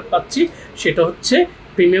রেজাল্ট পাচ্ছি সেটা হচ্ছে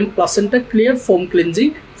premium placenta clear foam cleansing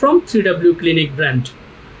from 3W clinic brand.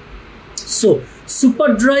 So super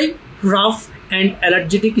dry rough and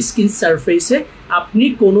অ্যালার্জেটিক skin সারফেসে আপনি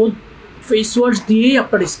কোনো ফেস ওয়াশ দিয়েই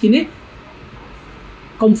আপনার স্কিনে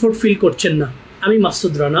কমফোর্ট ফিল করছেন না, আমি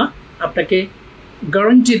মাসুদ রানা আপনাকে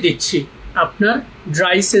গ্যারান্টি দিচ্ছি আপনার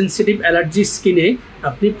ড্রাই সেন্সিটিভ অ্যালার্জি স্কিনে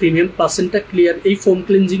আপনি প্রিমিয়াম প্লাসেন্টা ক্লিয়ার এই ফোম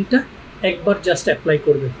ক্লিনজিংটা একবার জাস্ট অ্যাপ্লাই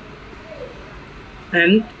করবেন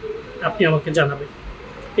অ্যান্ড আপনি আমাকে জানাবেন।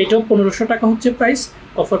 এটাও 1500 টাকা হচ্ছে প্রাইস,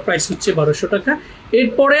 অফার প্রাইস হচ্ছে 1200 টাকা।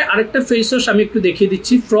 এরপরে আরেকটা ফেস ওয়াশ আমি একটু দেখিয়ে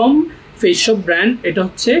দিচ্ছি ফ্রম ফেসশপ ব্র্যান্ড, এটা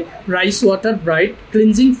হচ্ছে rice water bright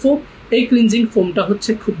cleansing foam. এই ক্লিনজিং ফোমটা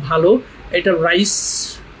হচ্ছে খুব ভালো, এটা রাইস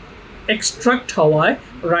extract হওয়ায়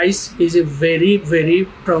rice is a very very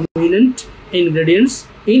prominent ingredients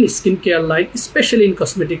in skin care line, specially in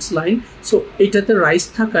cosmetics line. So এটাতে রাইস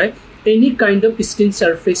থাকায় এনি কাইন্ড অফ স্কিন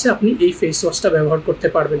সারফেসে আপনি এই ফেস ওয়াশটা ব্যবহার করতে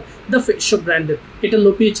পারবেন, দ্য ফেসশপ ব্র্যান্ডের। এটা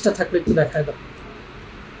লো পিএইচটা থাকলে একটু দেখায়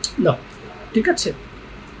দাও, ঠিক আছে।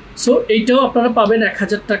 সো এইটাও আপনারা পাবেন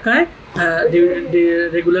 1000 টাকায়,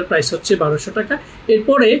 রেগুলার প্রাইস হচ্ছে 1200 টাকা।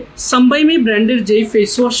 এরপরে সাম্বাইমি ব্র্যান্ডের যেই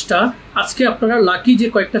ফেস ওয়াশটা আজকে আপনারা লাকি যে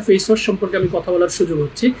কয়েকটা ফেস ওয়াশ সম্পর্কে আমি কথা বলার সুযোগ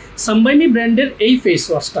হচ্ছে। সাম্বাইমি ব্র্যান্ডের এই face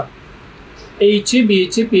ওয়াশটা এইচএ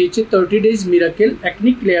BHA PHA 30 days miracle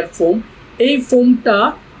acne clear foam. এই ফোমটা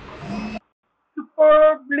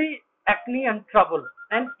superbly acne and trouble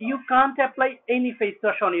and you can't apply any face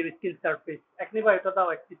wash on your skin surface. acne বা এটা দাও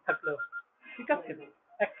অ্যাক্টিভ থাকলেও, ঠিক আছে,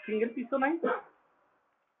 এক সিঙ্গেল পিসও নাই।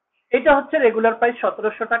 এটা হচ্ছে রেগুলার প্রাইস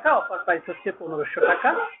 1700 টাকা, অফার প্রাইস হচ্ছে 1500 টাকা।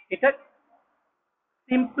 এটা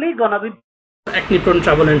simply গনা with acne prone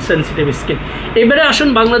trouble and sensitive skin। এবারে আসুন,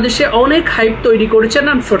 বাংলাদেশে অনেক হাইপ তৈরি করেছেন,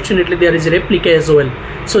 unfortunately there is replica as well.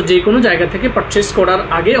 So যে কোনো জায়গা থেকে পারচেস করার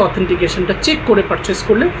আগে অথেন্টিকেশনটা চেক করে পারচেস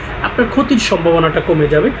করলে আপনার ক্ষতির সম্ভাবনাটা কমে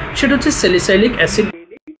যাবে। সেটা হচ্ছে salicylic acid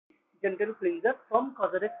gentle cleanser from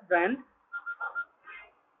Cozarex brand.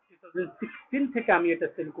 2016 থেকে আমি এটা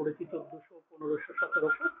সেল করেছি 1400, 1500,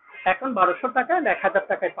 1700, এখন 1200 টাকায় 1000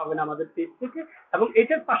 টাকায় পাবেন আমাদের পেজ থেকে। এবং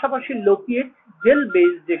এটার পাশাপাশি লোপিয়েট জেল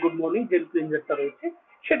বেস যে গুড মর্নিং জেল ক্লিনজারটা রয়েছে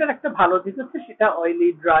সেটার একটা ভালো দিক হচ্ছে সেটা oily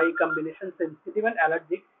dry combination sensitive and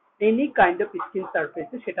allergic any kind of skin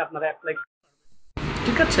সারফেসে সেটা আপনারা অ্যাপ্লাই করতে পারবেন,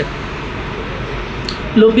 ঠিক আছে।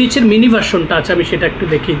 লোপিয়েটের মিনি ভার্সনটা আছে, আমি সেটা একটু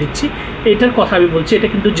দেখিয়ে দিচ্ছি। এটার কথা আমি বলছি, এটা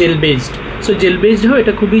কিন্তু jail based. So jail based হয়,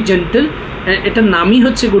 এটা খুবই জেন্টেল, এটার নামই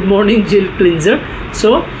হচ্ছে good morning jail cleanser. So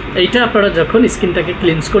এইটা আপনারা যখন স্কিনটাকে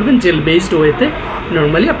ক্লিনজ করবেন জেল বেসড ওয়েতে,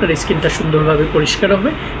 নর্মালি আপনার স্কিনটা সুন্দরভাবে পরিষ্কার হবে।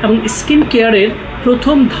 এবং স্কিন কেয়ারের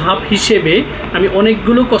প্রথম ধাপ হিসেবে আমি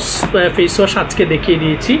অনেকগুলো ফেস ওয়াশ আজকে দেখিয়ে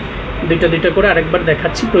দিয়েছি, দুইটা করে আরেকবার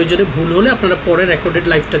দেখাচ্ছি। প্রয়োজনে ভুল হলে আপনারা পরে রেকর্ডেড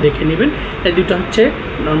লাইভটা দেখে নেবেন। এই দুটো হচ্ছে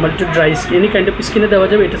normal to dry skin, any kind of স্কিনে দেওয়া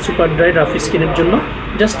যাবে। এটা সুপার ড্রাই রাফ স্কিনের জন্য,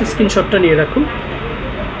 জাস্ট স্ক্রিনশটটা নিয়ে রাখুন,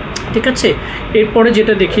 ঠিক আছে। এরপরে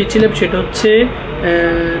যেটা দেখিয়েছিলাম সেটা হচ্ছে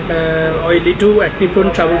oily two acne prone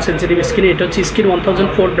travel sensitive skin. এটা হচ্ছে স্কিন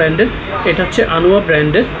 1004 ব্র্যান্ডের, এটা হচ্ছে আনোয়া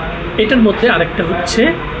ব্র্যান্ডের। এটার মধ্যে আরেকটা হচ্ছে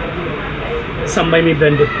সাম্বাইমি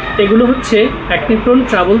ব্র্যান্ডের। এগুলো হচ্ছে অ্যাকনি প্রোন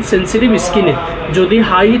ট্রাভেল সেন্সিটিভ স্কিনে যদি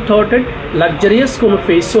হাই থটেড লাক্সারিয়াস কোনো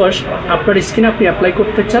ফেস ওয়াশ আপনার স্কিনে আপনি অ্যাপ্লাই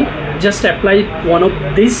করতে চান, just apply one of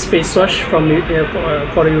this face wash from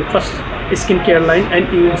for your first skin care line and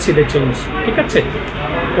you will see the change, ঠিক আছে।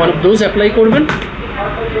 ওয়ান অফ দোজ অ্যাপ্লাই করবেন।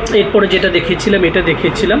 এরপরে যেটা দেখিয়েছিলাম এটা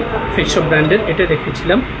দেখিয়েছিলাম ফেসশপ ব্র্যান্ডের, এটা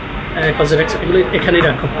দেখিয়েছিলাম কজারেক্স, এগুলো এখানেই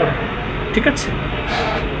রাখা পড়ে, ঠিক আছে।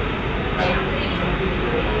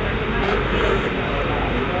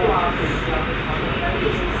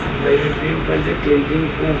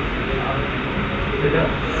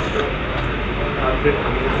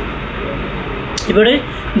 এবারে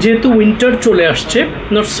যেহেতু উইন্টার চলে আসছে,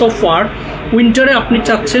 নট সো ফার, উইন্টারে আপনি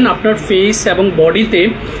চাচ্ছেন আপনার ফেস এবং বডিতে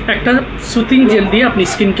একটা সুথিং জেল দিয়ে আপনি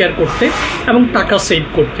স্কিন কেয়ার করতে এবং টাকা সেভ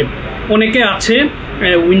করতে। অনেকে আছে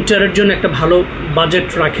উইন্টারের জন্য একটা ভালো বাজেট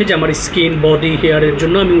রাখে যে আমার স্কিন বডি হেয়ারের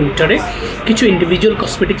জন্য আমি উইন্টারে কিছু ইন্ডিভিজুয়াল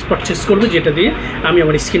কসমেটিক্স পারচেস করবো যেটা দিয়ে আমি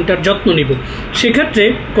আমার স্কিনটার যত্ন নিব। সেক্ষেত্রে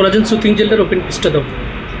কোলাজেন সুথিং জেলটার ওপেন পিসটা দাও।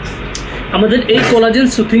 আমাদের এই কোলাজেন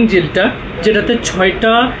সুথিং জেলটা যেটাতে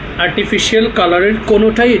 6টা আর্টিফিশিয়াল কালারের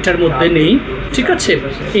কোনোটাই এটার মধ্যে নেই, ঠিক আছে।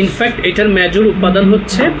 ইনফ্যাক্ট এটার মেজর উপাদান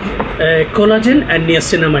হচ্ছে কোলাজেন অ্যান্ড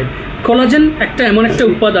নিয়াসিনামাইড। কোলাজেন এমন একটা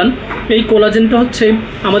উপাদান, এই কোলাজেনটা হচ্ছে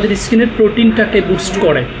আমাদের স্কিনের প্রোটিনটাকে বুস্ট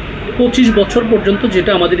করে। 25 বছর পর্যন্ত,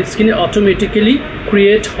 যেটা আমাদের স্কিনে অটোমেটিক্যালি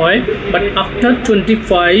ক্রিয়েট হয়, বাট আফটার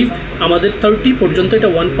 25 আমাদের 30 পর্যন্ত এটা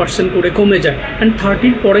 1% করে কমে যায়, অ্যান্ড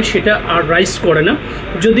 30-র পরে সেটা আর রাইজ করে না।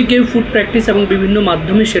 যদি কেউ ফুড প্র্যাকটিস এবং বিভিন্ন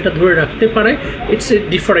মাধ্যমে সেটা ধরে রাখতে পারে, it's a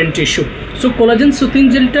different issue. So collagen soothing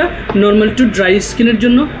জেলটা নর্মাল টু ড্রাই স্কিনের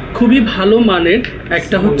জন্য খুবই ভালো মানের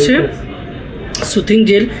একটা হচ্ছে সুথিং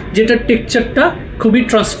জেল, যেটার টেক্সচারটা খুবই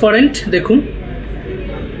ট্রান্সপারেন্ট। দেখুন,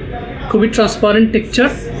 খুবই ট্রান্সপারেন্ট টেক্সচার।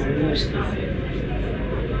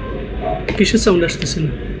 কিসের সাউন্ড আসতেছে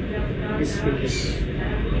না?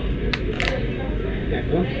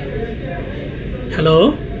 হ্যালো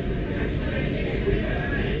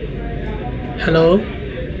হ্যালো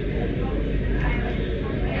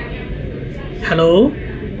হ্যালো,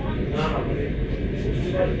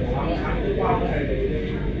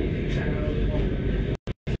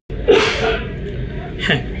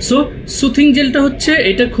 হ্যাঁ। সো সুথিং জেলটা হচ্ছে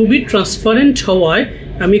এটা খুবই ট্রান্সপারেন্ট হওয়ায়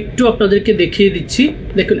আমি একটু আপনাদেরকে দেখিয়ে দিচ্ছি।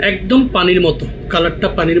 দেখুন, একদম পানির মতো, কালারটা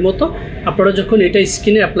পানির মতো। আপনারা যখন এটা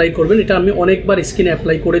স্কিনে অ্যাপ্লাই করবেন, এটা আমি অনেকবার স্কিনে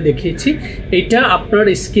অ্যাপ্লাই করে দেখিয়েছি, এটা আপনার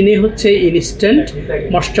স্কিনে হচ্ছে ইনস্ট্যান্ট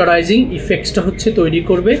ময়শ্চারাইজিং ইফেক্টসটা হচ্ছে তৈরি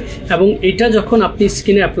করবে। এবং এটা যখন আপনি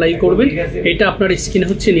স্কিনে অ্যাপ্লাই করবেন, এটা আপনার স্কিনে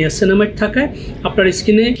হচ্ছে নিয়াসিনামাইড থাকায় আপনার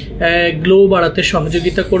স্কিনে গ্লো বাড়াতে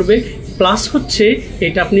সহযোগিতা করবে। প্লাস হচ্ছে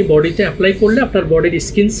এটা আপনি বডিতে অ্যাপ্লাই করলে আপনার বডির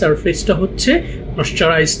স্কিন সারফেসটা হচ্ছে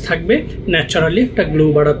ময়শ্চারাইজ থাকবে, ন্যাচারালি একটা গ্লো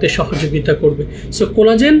বাড়াতে সহযোগিতা করবে। সো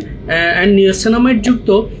কোলাজেন অ্যান্ড নিয়াসিনামাইড যুক্ত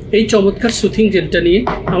এই চমৎকার সুথিং জেলটা নিয়ে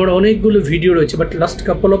আমার অনেকগুলো ভিডিও রয়েছে, বাট লাস্ট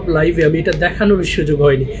কাপল অফ লাইভে আমি এটা দেখানোর সুযোগ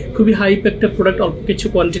হয়নি। খুবই হাইপ একটা প্রোডাক্ট, অল্প কিছু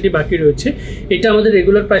কোয়ান্টিটি বাকি রয়েছে। এটা আমাদের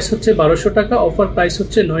রেগুলার প্রাইস হচ্ছে 1200 টাকা, অফার প্রাইস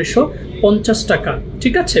হচ্ছে 950 টাকা,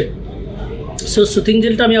 ঠিক আছে। সো সুথিং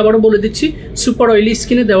জেলটা আমি আবারও বলে দিচ্ছি, সুপার অয়েলি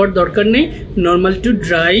স্কিনে দেওয়ার দরকার নেই, normal to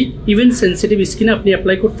dry even sensitive স্কিনে আপনি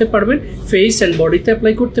অ্যাপ্লাই করতে পারবেন, ফেস অ্যান্ড বডিতে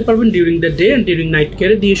অ্যাপ্লাই করতে পারবেন, during the day and during night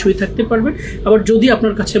কেয়ারে দিয়ে শুয়ে থাকতে পারবেন। আবার যদি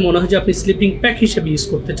আপনার কাছে মনে হয় যে আপনি স্লিপিং প্যাক হিসেবে ইউজ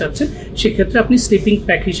করতে চাচ্ছেন, সেক্ষেত্রে আপনি স্লিপিং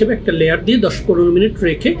প্যাক হিসেবে একটা লেয়ার দিয়ে 10-15 মিনিট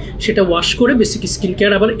রেখে সেটা ওয়াশ করে বেসিক স্কিন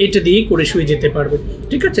কেয়ার আবার এটা দিয়েই করে শুয়ে যেতে পারবেন,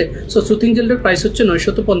 ঠিক আছে। সো সুথিং জেলটার প্রাইস হচ্ছে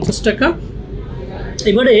 950 টাকা।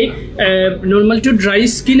 এবারে নর্মাল টু ড্রাই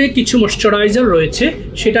স্কিনে কিছু ময়শ্চারাইজার রয়েছে,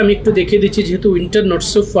 সেটা আমি একটু দেখিয়ে দিচ্ছি, যেহেতু উইন্টার নট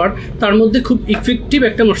সো ফার। তার মধ্যে খুব ইফেক্টিভ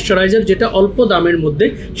একটা ময়শ্চারাইজার যেটা অল্প দামের মধ্যে,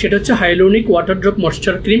 সেটা হচ্ছে hyaluronic water drop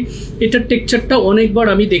moisture cream. এটার টেক্সচারটা অনেকবার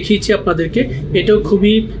আমি দেখিয়েছি আপনাদেরকে, এটাও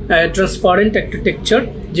খুবই ট্রান্সপারেন্ট একটা টেক্সচার,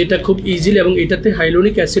 যেটা খুব ইজিলি, এবং এটাতে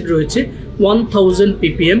হাইলোনিক অ্যাসিড রয়েছে 1000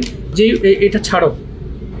 ppm, যে এটা ছাড়ো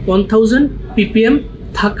 1000 ppm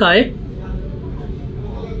থাকায়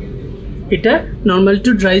এটা নর্মাল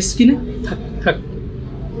টু ড্রাই স্কিনে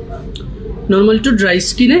নর্মাল টু ড্রাই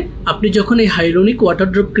স্কিনে আপনি যখন এই হাইলোনিক ওয়াটার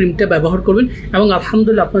ড্রপ ক্রিমটা ব্যবহার করবেন, এবং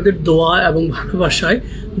আলহামদুলিল্লাহ আপনাদের দোয়া এবং ভালোবাসায়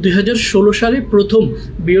 2016 সালে প্রথম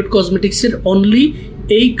বিয়র্ড কসমেটিক্সের অনলি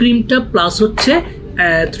এই ক্রিমটা প্লাস হচ্ছে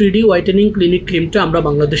 3D হোয়াইটেনিং ক্লিনিক ক্রিমটা আমরা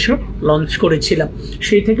বাংলাদেশে লঞ্চ করেছিলাম।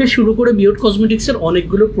 সেই থেকে শুরু করে বিয়র্ড কসমেটিক্সের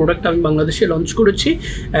অনেকগুলো প্রোডাক্ট আমি বাংলাদেশে লঞ্চ করেছি,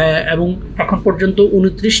 এবং এখন পর্যন্ত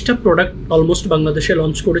 29টা প্রোডাক্ট অলমোস্ট বাংলাদেশে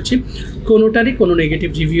লঞ্চ করেছি। কোনোটারই কোনো নেগেটিভ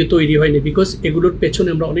রিভিউ তৈরি হয়নি, বিকজ এগুলোর পেছনে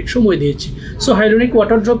আমরা অনেক সময় দিয়েছি। সো হাইলোনিক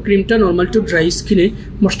ওয়াটার ড্রপ ক্রিমটা নর্মাল টু ড্রাই স্কিনে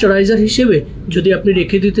ময়শ্চারাইজার হিসেবে যদি আপনি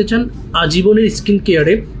রেখে দিতে চান, আজীবনের স্কিন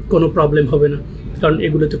কেয়ারে কোনো প্রবলেম হবে না, কারণ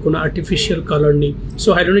এগুলোতে কোনো আর্টিফিশিয়াল কালার নেই। So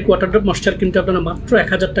hyaluronic water drop moisture ক্রিমটা আপনারা মাত্র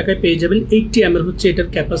 1000 টাকায় পেয়ে যাবেন। 80 ml হচ্ছে এটার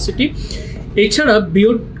ক্যাপাসিটি। এছাড়া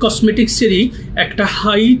বিয়র্ড কসমেটিক্সেরই একটা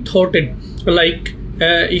high থটেড, like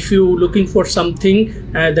if you looking for something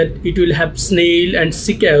that it will have snail and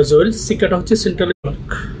sika as well. Sikaটা হচ্ছে সেন্ট্রাল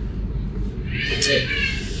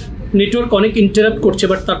নেটওয়ার্ক অনেক ইন্টারাপ্ট করছে,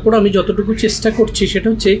 বাট তারপর আমি যতটুকু চেষ্টা করছি সেটা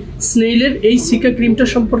হচ্ছে স্নেইলের এই সিকা ক্রিমটা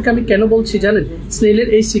সম্পর্কে আমি কেন বলছি জানেন? স্নেইলের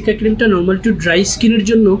এই সিকা ক্রিমটা নর্মাল টু ড্রাই স্কিনের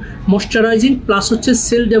জন্য ময়শ্চারাইজিং প্লাস হচ্ছে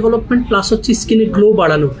সেল ডেভেলপমেন্ট প্লাস হচ্ছে স্কিনে গ্লো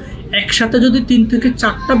বাড়ানো, একসাথে যদি 3 থেকে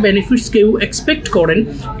 4টা বেনিফিটস কেউ এক্সপেক্ট করেন,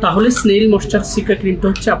 তাহলে স্নেইল ময়শ্চার সিকা ক্রিমটা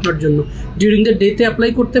হচ্ছে আপনার জন্য। ডিউরিং দ্য ডেতে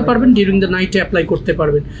অ্যাপ্লাই করতে পারবেন, ডিউরিং দ্য নাইটে অ্যাপ্লাই করতে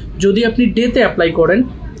পারবেন। যদি আপনি ডেতে অ্যাপ্লাই করেন,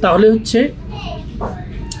 তাহলে হচ্ছে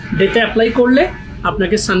ডেতে অ্যাপ্লাই করলে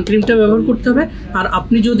আপনাকে সানক্রিমটা ব্যবহার করতে হবে। আর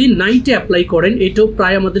আপনি যদি নাইটে অ্যাপ্লাই করেন, এটাও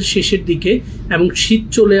প্রায় আমাদের শেষের দিকে এবং শীত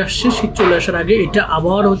চলে আসছে, শীত চলে আসার আগে এটা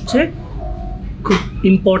আবার হচ্ছে খুব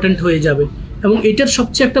ইম্পর্ট্যান্ট হয়ে যাবে। এবং এটার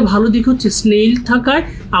সবচেয়ে একটা ভালো দিক হচ্ছে স্নেইল থাকায়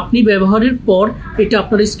আপনি ব্যবহারের পর এটা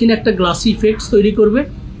আপনার স্কিনে একটা গ্লাসি ইফেক্টস তৈরি করবে,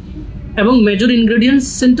 এবং মেজর ইনগ্রেডিয়েন্টস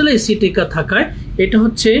সেন্ট্রাল এসিটিকা থাকায় এটা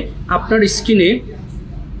হচ্ছে আপনার স্কিনে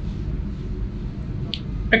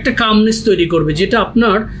একটা কামনেস তৈরি করবে, যেটা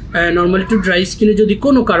আপনার নর্মালি টু ড্রাই স্কিনে যদি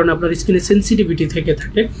কোনো কারণে আপনার স্কিনে সেন্সিটিভিটি থেকে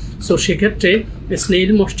থাকে, সো সেক্ষেত্রে স্নেইল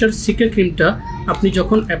ময়শ্চার সিকা ক্রিমটা আপনি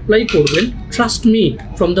যখন অ্যাপ্লাই করবেন, trust me,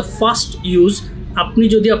 from the first use আপনি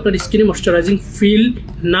যদি আপনার স্কিনে ময়শ্চারাইজিং ফিল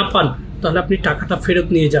না পান তাহলে আপনি টাকাটা ফেরত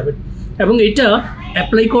নিয়ে যাবেন। এবং এটা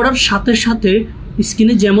অ্যাপ্লাই করার সাথে সাথে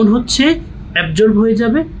স্কিনে যেমন হচ্ছে অ্যাবজর্ব হয়ে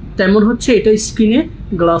যাবে, তেমন হচ্ছে এটা স্কিনে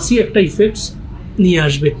গ্লাসি একটা ইফেক্টস নিয়ে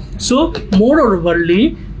আসবে। সো মোর ওভারলি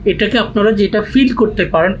এটাকে আপনারা যেটা ফিল করতে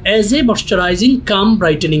পারেন as a moisturising come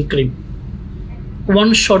brightening cream. One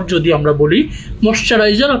shot যদি আমরা বলি,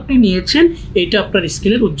 ময়শ্চারাইজার আপনি নিয়েছেন, এটা আপনার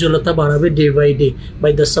স্কিনের উজ্জ্বলতা বাড়াবে day by day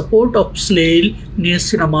by the support of snail,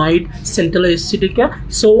 niacinamide, সেন্টালা এসিডিকা,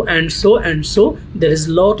 so and so there is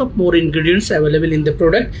lot of more ingredients available in the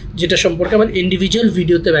product, যেটা সম্পর্কে আমার ইন্ডিভিজুয়াল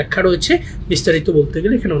ভিডিওতে ব্যাখ্যা রয়েছে। বিস্তারিত বলতে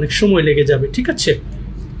গেলে এখানে অনেক সময় লেগে যাবে, ঠিক আছে।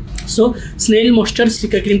 সো স্নেল ময়শ্চার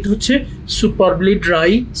সিকা ক্রিমটা হচ্ছে সুপারবলি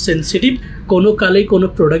ড্রাই সেন্সিটিভ। কোনো কালেই কোনো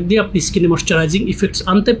প্রোডাক্ট দিয়ে আপনি স্কিনে ময়শ্চারাইজিং ইফেক্টস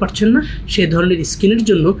আনতে পারছেন না, সেই ধরনের স্কিনের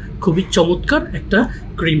জন্য খুবই চমৎকার একটা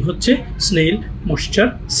ক্রিম হচ্ছে স্নেল ময়শ্চার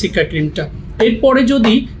সিকা ক্রিমটা। এরপরে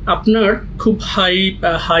যদি আপনার খুব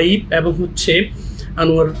হাইপ এবং হচ্ছে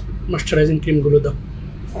আনোয়ার ময়শ্চারাইজিং ক্রিমগুলো দাও,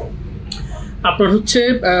 আপনার হচ্ছে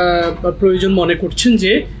প্রয়োজন মনে করছেন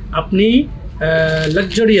যে আপনি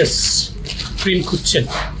লাক্সারিয়াস ক্রিম খুঁজছেন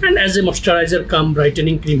and as a moisturiser come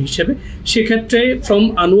brightening cream হিসেবে, সেক্ষেত্রে ফ্রম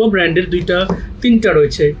আনোয়া ব্র্যান্ডের 2-3টা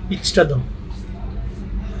রয়েছে, ইচটা দাও।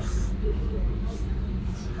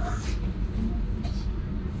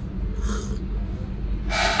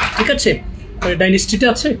 ঠিক আছে, ডাইনেস্টিটা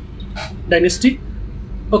আছে, ডাইনেস্টি।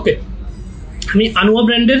 ওকে, আমি আনোয়া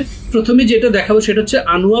ব্র্যান্ডের প্রথমে যেটা দেখাবো সেটা হচ্ছে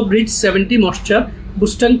আনোয়া ব্রিজ 70 ময়শ্চার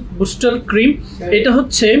বুস্টার ক্রিম। এটা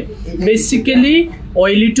হচ্ছে বেসিক্যালি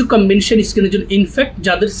অয়েলি টু কম্বিনেশন স্কিনের জন্য। ইনফ্যাক্ট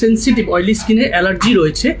যাদের সেন্সিটিভ অয়েলি স্কিনে অ্যালার্জি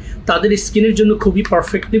রয়েছে তাদের স্কিনের জন্য খুবই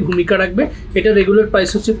পারফেক্টলি ভূমিকা রাখবে। এটা রেগুলার প্রাইস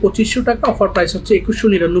হচ্ছে 2500 টাকা, অফার প্রাইস হচ্ছে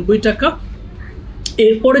 2199 টাকা।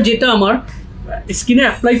 এরপরে যেটা আমার স্কিনে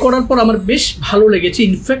অ্যাপ্লাই করার পর আমার বেশ ভালো লেগেছে,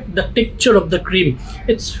 in fact the texture of the cream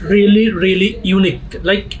it's really unique.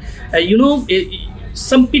 Like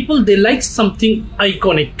some people they like something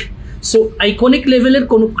iconic, so iconic level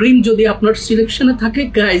কোনো ক্রিম যদি আপনার সিলেকশনে থাকে,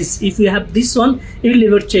 guys, if you have this one it will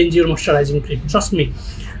never change your moisturizing cream, trust me.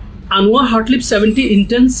 Anua Heart Lip 70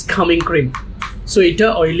 Intense Calming Cream, so এটা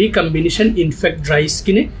oily combination, in fact dry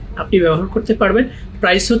স্কিনে আপনি ব্যবহার করতে পারবেন।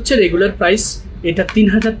 প্রাইস হচ্ছে রেগুলার প্রাইস এটা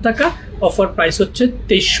 3000 টাকা, অফার প্রাইস হচ্ছে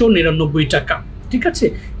 2399 টাকা। ঠিক আছে,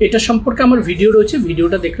 এটা সম্পর্কে আমার ভিডিও রয়েছে,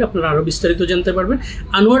 ভিডিওটা দেখলে আপনারা আরও বিস্তারিত জানতে পারবেন।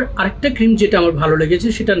 আনোয়ার আরেকটা ক্রিম যেটা আমার ভালো লেগেছে,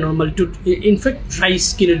 সেটা নর্মাল টু ইনফ্যাক্ট ড্রাই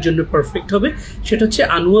স্কিনের জন্য পারফেক্ট হবে, সেটা হচ্ছে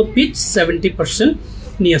আনোয়া পিচ 70%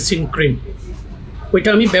 নিয়াসিন ক্রিম। ওইটা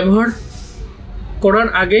আমি ব্যবহার করার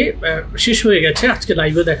আগে শেষ হয়ে গেছে, আজকে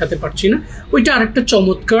লাইভে দেখাতে পারছি না। ওইটা আরেকটা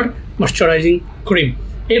চমৎকার ময়শ্চারাইজিং ক্রিম।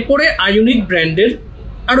 এরপরে আইউনিক ব্র্যান্ডের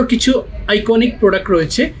আরও কিছু আইকনিক প্রোডাক্ট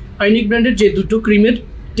রয়েছে। আইউনিক ব্র্যান্ডের যে দুটো ক্রিমের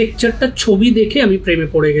টেক্সচারটা ছবি দেখে আমি প্রেমে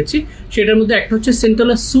পড়ে গেছি, সেটার মধ্যে একটা হচ্ছে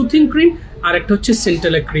সেন্টালা সুথিং ক্রিম আর একটা হচ্ছে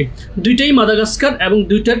সেন্টালা ক্রিম। দুইটাই মাদাগাস্কার এবং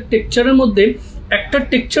দুইটার টেক্সচারের মধ্যে একটা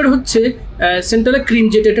টেক্সচার হচ্ছে সেন্টালা ক্রিম,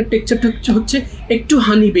 যেটা এটা টেক্সচারটা হচ্ছে একটু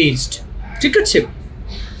হানি বেসড, ঠিক আছে।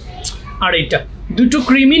 আর এটা দুটো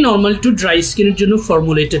ক্রিমই নর্মাল টু ড্রাই স্কিনের জন্য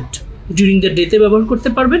ফর্মুলেটেড। ডিউরিং দ্য ডেতে ব্যবহার করতে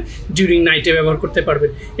পারবেন, ডিউরিং নাইটে ব্যবহার করতে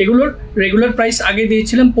পারবেন। এগুলোর রেগুলার প্রাইস আগে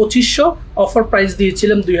দিয়েছিলাম 2500, অফার প্রাইস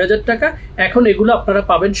দিয়েছিলাম 2000 টাকা। এখন এগুলো আপনারা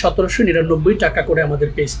পাবেন 1799 টাকা করে আমাদের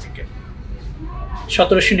পেজ থেকে,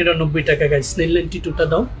 1799 টাকা। গাইস স্নেল 92টা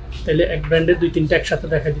দাও, তাহলে এক ব্র্যান্ডের 2-3টা একসাথে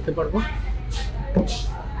দেখা দিতে পারবো।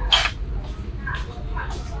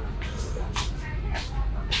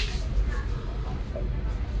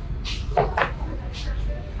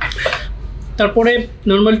 তারপরে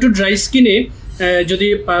নর্মাল টু ড্রাই স্কিনে যদি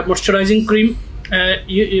ময়শ্চারাইজিং ক্রিম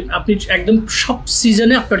আপনি একদম সব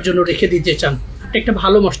সিজনে আপনার জন্য রেখে দিতে চান, একটা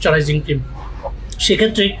ভালো ময়শ্চারাইজিং ক্রিম,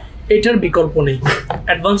 সেক্ষেত্রে এটার বিকল্প নেই।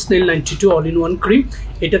 Advance snail 92 all in one cream.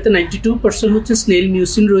 এটাতে 92% হচ্ছে স্নেল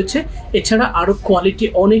মিউসিন রয়েছে, এছাড়া আরও কোয়ালিটি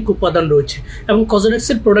অনেক উপাদান রয়েছে। এবং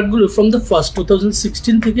কজরেক্সের প্রোডাক্টগুলো ফ্রম দ্য ফার্স্ট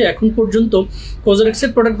 2016 থেকে এখন পর্যন্ত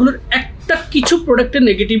কজরেক্সের প্রোডাক্টগুলোর একটা কিছু প্রোডাক্টের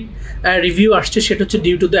নেগেটিভ রিভিউ আসছে, সেটা হচ্ছে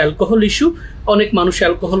due to the alcohol issue. অনেক মানুষ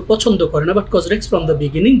অ্যালকোহল পছন্দ করে না, but কজরেক্স from the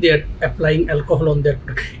beginning they are applying alcohol on their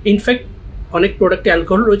product. In fact অনেক প্রোডাক্টে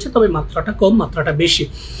অ্যালকোহল রয়েছে, তবে মাত্রাটা কম, মাত্রাটা বেশি।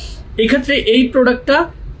 এক্ষেত্রে এই প্রোডাক্টটা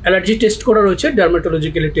অ্যালার্জি টেস্ট করা রয়েছে,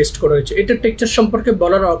 ডার্মাটোলজিক্যালি টেস্ট করা রয়েছে। এটার টেক্সচার সম্পর্কে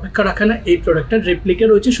বলার অপেক্ষা রাখে না, এই প্রোডাক্টটার রেপ্লিকা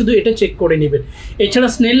রয়েছে, শুধু এটা চেক করে নেবেন। এছাড়া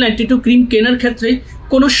স্নেল 92 ক্রিম কেনার ক্ষেত্রে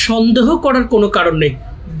কোনো সন্দেহ করার কোনো কারণ নেই,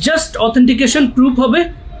 জাস্ট অথেন্টিকেশন প্রুফ হবে,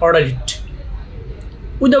 অর্ডার ইট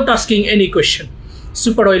without asking any question.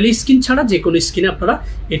 Super oily skin ছাড়া যে কোনো স্কিনে আপনারা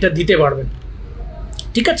এটা দিতে পারবেন,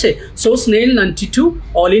 ঠিক আছে। So snail 92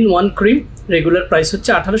 all in one cream, regular price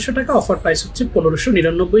হচ্ছে 1800 টাকা, অফার প্রাইস হচ্ছে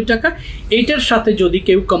 1599 টাকা। এইটার সাথে যদি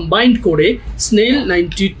কেউ কম্বাইন্ড করে স্নেল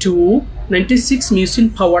 92 96 mucin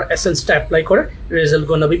power essence টা অ্যাপ্লাই করে result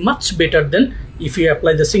gonna be much better then if you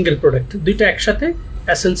apply the single product দুইটা একসাথে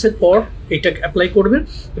এসেন্সের পর এটা অ্যাপ্লাই করবেন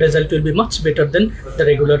result will be much better then the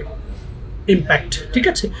regular impact ঠিক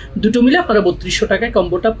আছে দুটো মিলে আপনারা 3200 টাকায়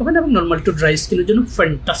কম্বোটা পাবেন এবং নর্মাল টু ড্রাই স্কিনের জন্য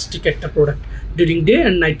ফ্যান্টাস্টিক একটা product during day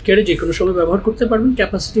and night কেয়ারে যে কোনো সময় ব্যবহার করতে পারবেন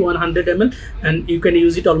capacity 100 ml and you can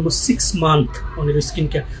use it almost 6 months on your skin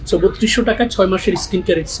care so 3200 টাকা 6 মাসের skin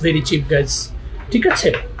care it's very chip guys ঠিক আছে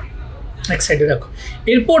এক সাইডে রাখো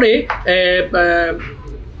এরপরে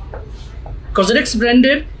কজরেক্স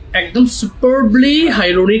ব্র্যান্ডের একদম সুপারবলি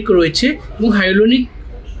হাইলোনিক রয়েছে এবং হাইলোনিক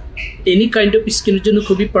এনি কাইন্ড অফ স্কিনের জন্য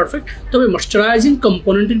খুবই পারফেক্ট তবে ময়শ্চারাইজিং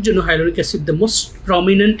কম্পোনেন্টের জন্য hyaluronic acid the most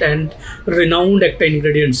prominent and renowned একটা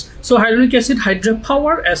ingredients so hyaluronic acid Hydra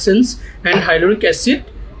power essence and hyaluronic acid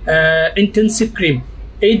intensive cream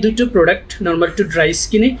এই দুটো প্রোডাক্ট নর্মাল টু ড্রাই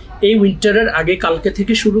স্কিনে এই উইন্টারের আগে কালকে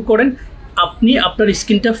থেকে শুরু করেন আপনি আপনার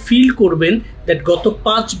স্কিনটা ফিল করবেন দ্যাট গত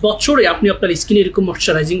 5 বছরে আপনি আপনার স্কিনে এরকম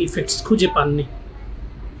ময়শ্চারাইজিং ইফেক্টস খুঁজে পাননি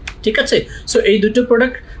ঠিক আছে সো এই দুটো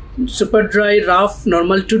product super dry rough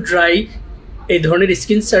normal to dry এই ধরনের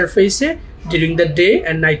স্কিন সারফেসে during the day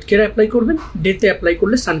and night care apply করবেন ডেতে অ্যাপ্লাই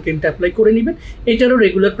করলে সানক্রিমটা অ্যাপ্লাই করে নেবেন এটারও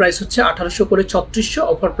রেগুলার প্রাইস হচ্ছে 1800 করে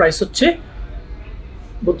 3600 অফার প্রাইস হচ্ছে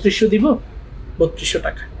 3200 দিব 3200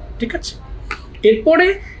 টাকা ঠিক আছে এরপরে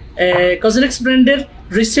কজরেক্স ব্র্যান্ডের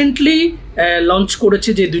রিসেন্টলি লঞ্চ করেছে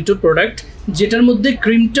যে দুটো প্রোডাক্ট যেটার মধ্যে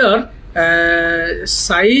ক্রিমটার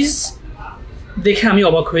সাইজ দেখে আমি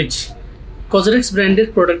অবাক হয়েছি কজরেক্স ব্র্যান্ডের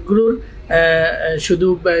প্রোডাক্টগুলোর শুধু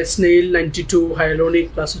স্নেইল 92 হাইলোনিক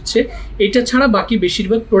প্লাস হচ্ছে এটা ছাড়া বাকি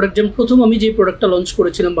বেশিরভাগ প্রোডাক্ট যেমন প্রথম আমি যে প্রোডাক্টটা লঞ্চ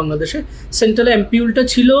করেছিলাম বাংলাদেশে সেন্টালা অ্যাম্পিউলটা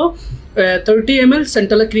ছিল 30 ml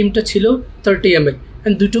সেন্টালা ক্রিমটা ছিল 30 ml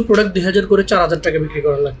অ্যান্ড দুটো প্রোডাক্ট 2000 করে 4000 টাকা বিক্রি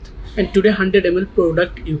করা লাগতো and today 100 ml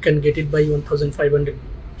product you can get it by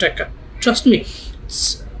 1500 টাকা trust me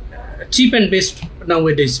chip and best now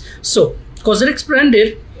it is so কজরেক্স ব্র্যান্ডের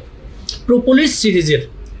প্রোপোলিস সিরিজের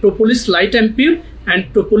propolis light ampoule and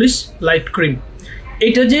propolis light cream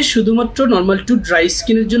এটা যে শুধুমাত্র নর্মাল টু ড্রাই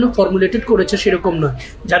স্কিনের জন্য ফর্মুলেটেড করেছে সেরকম নয়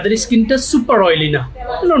যাদের স্কিনটা সুপার অয়েলি না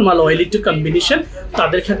নর্মাল অয়েলি টু কম্বিনেশন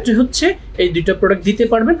তাদের ক্ষেত্রে হচ্ছে এই দুইটা প্রোডাক্ট দিতে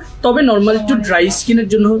পারবেন তবে নর্মাল টু ড্রাই স্কিনের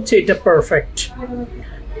জন্য হচ্ছে এটা পারফেক্ট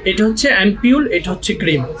এটা হচ্ছে অ্যাম্পিউল এটা হচ্ছে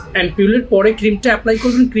ক্রিম অ্যাম্পিউলের পরে ক্রিমটা অ্যাপ্লাই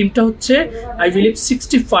করবেন ক্রিমটা হচ্ছে আই বিলিভ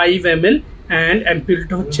 65 ml অ্যান্ড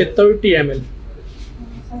অ্যাম্পিউলটা হচ্ছে 30 ml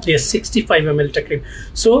yes 65 ml টা cream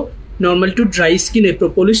so normal to dry স্কিনে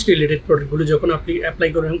প্রোপোলিস রিলেটেড প্রোডাক্টগুলো যখন আপনি অ্যাপ্লাই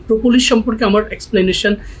করবেন প্রোপোলিস সম্পর্কে আমার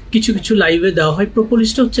এক্সপ্লেনেশন কিছু কিছু লাইভে দেওয়া হয়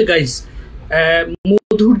প্রোপোলিসটা হচ্ছে গাইস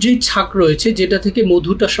মধুর যে ছাক রয়েছে যেটা থেকে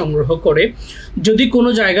মধুটা সংগ্রহ করে যদি কোনো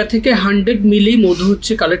জায়গা থেকে 100 মিলি মধু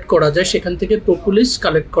হচ্ছে কালেক্ট করা যায় সেখান থেকে প্রোপোলিস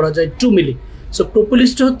কালেক্ট করা যায় 2 মিলি সো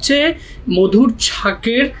প্রোপোলিসটা হচ্ছে মধুর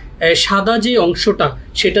ছাকের সাদা যে অংশটা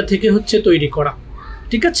সেটা থেকে হচ্ছে তৈরি করা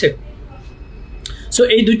ঠিক আছে সো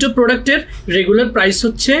এই দুটো প্রোডাক্টের রেগুলার প্রাইস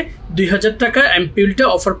হচ্ছে 2000 টাকা অ্যাম্পিউলটা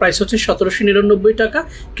অফার প্রাইস হচ্ছে 1799 টাকা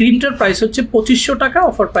ক্রিমটার প্রাইস হচ্ছে 2500 টাকা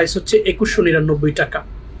অফার প্রাইস হচ্ছে 2199 টাকা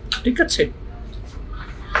ঠিক আছে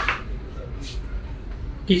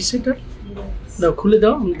কি সেটা দাও খুলে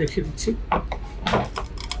দাও আমি দেখিয়ে দিচ্ছি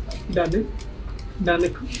ডানে ডানে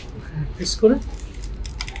প্রেস করে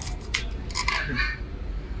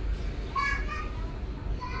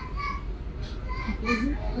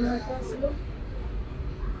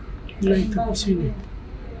नहीं तो कुछ भी नहीं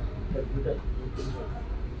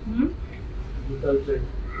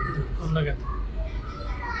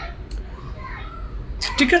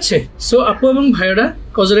ঠিক আছে সো আপু এবং ভাইরা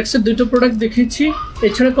কজরেক্সের দুটো প্রোডাক্ট দেখেছি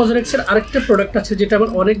এছাড়া কজরেক্সের আরেকটা প্রোডাক্ট আছে যেটা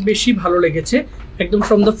আমার অনেক বেশি ভালো লেগেছে একদম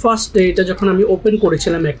ফ্রম দ্য ফার্স্ট ডে এটা যখন আমি ওপেন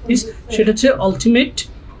করেছিলাম এক পিস সেটা হচ্ছে ultimate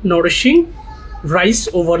nourishing rice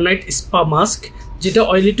overnight spa mask যেটা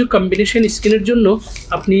অয়েলি টু কম্বিনেশন স্কিনের জন্য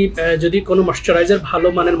আপনি যদি কোনো ময়শ্চারাইজার ভালো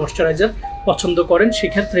মানের ময়শ্চারাইজার পছন্দ করেন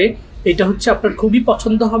সেক্ষেত্রে এটা হচ্ছে আপনার খুবই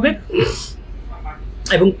পছন্দ হবে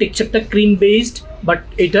এবং টেক্সচারটা ক্রিম বেসড বাট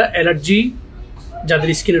এটা অ্যালার্জি যাদের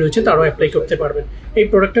স্কিনে রয়েছে তারাও অ্যাপ্লাই করতে পারবেন এই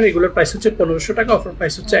প্রোডাক্টের রেগুলার প্রাইস হচ্ছে 1500 টাকা অফার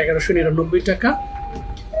প্রাইস হচ্ছে 1199 টাকা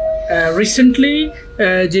রিসেন্টলি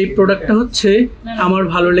যে প্রোডাক্টটা হচ্ছে আমার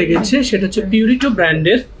ভালো লেগেছে সেটা হচ্ছে পিউরিটো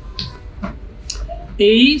ব্র্যান্ডের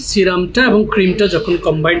এই সিরামটা এবং ক্রিমটা যখন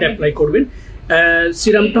কম্বাইন্ড অ্যাপ্লাই করবেন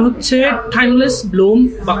সিরামটা হচ্ছে টাইমলেস ব্লুম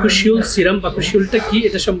বাকুশিউল সিরাম বাকুশিউলটা কি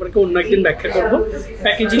এটা সম্পর্কে অন্য একদিন ব্যাখ্যা করব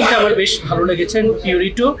প্যাকেজিংটা আমার বেশ ভালো লেগেছে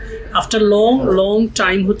পিউরিটো আফটার লং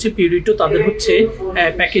টাইম হচ্ছে পিউরিটো তাদের হচ্ছে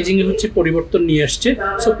প্যাকেজিংয়ে হচ্ছে পরিবর্তন নিয়ে আসছে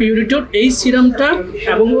সো পিউরিটোর এই সিরামটা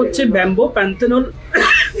এবং হচ্ছে ব্যাম্বো প্যান্থেনল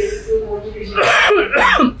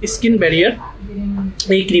স্কিন ব্যারিয়ার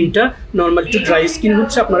এই ক্রিমটা নর্মাল টু ড্রাই স্কিন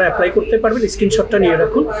হচ্ছে, আপনারা অ্যাপ্লাই করতে পারবেন। স্ক্রিনশটটা নিয়ে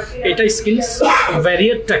রাখুন। এটা স্কিন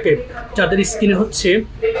ভ্যারিয়েটটাকে, যাদের স্কিনে হচ্ছে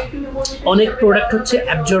অনেক প্রোডাক্ট হচ্ছে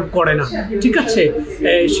অ্যাবজর্ব করে না, ঠিক আছে,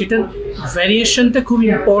 সেটার ভ্যারিয়েশনটা খুব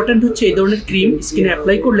ইম্পর্ট্যান্ট হচ্ছে। এই ধরনের ক্রিম স্কিনে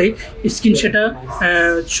অ্যাপ্লাই করলেই স্কিন সেটা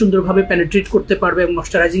সুন্দরভাবে পেনিট্রেট করতে পারবে এবং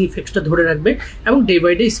ময়শ্চারাইজিং ইফেক্টটা ধরে রাখবে, এবং ডে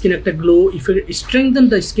বাই ডে স্কিন একটা glow effect, strengthen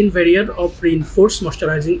the skin barrier of reinforce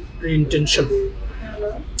moisturising intention.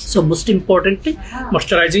 So most importantly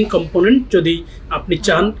moisturising component যদি আপনি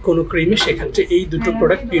চান কোনো ক্রিমে, সেক্ষেত্রে এই দুটো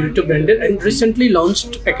প্রোডাক্ট পিউরিটো ব্র্যান্ডের, and recently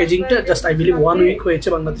launched প্যাকেজিংটা just I believe 1 week হয়েছে,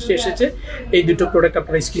 বাংলাদেশে এসেছে। এই দুটো প্রোডাক্ট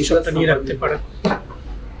আপনারা স্ক্রিনশটটা নিয়ে রাখতে পারেন।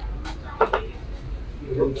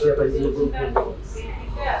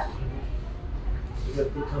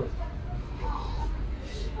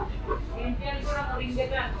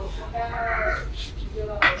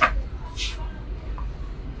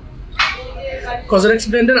 কজরেক্স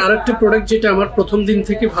ব্র্যান্ডের আরেকটা প্রোডাক্ট যেটা আমার প্রথম দিন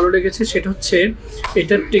থেকে ভালো লেগেছে, সেটা হচ্ছে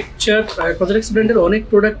এটার টেক্সচার। কজরেক্স ব্র্যান্ডের অনেক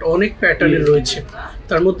প্রোডাক্ট অনেক প্যাটার্নের রয়েছে,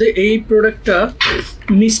 তার মধ্যে এই প্রোডাক্টটা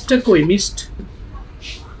মিস্টটা কই, মিস্ট,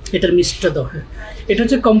 এটার মিস্টটা দাও। হ্যাঁ, এটা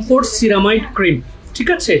হচ্ছে কমফোর্ট সিরামাইড ক্রিম, ঠিক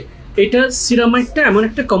আছে। এটা সিরামাইডটা এমন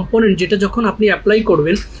একটা কম্পোনেন্ট যেটা যখন আপনি অ্যাপ্লাই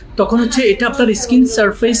করবেন তখন হচ্ছে এটা আপনার স্কিন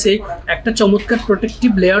সারফেসে একটা চমৎকার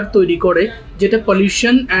প্রোটেক্টিভ লেয়ার তৈরি করে, যেটা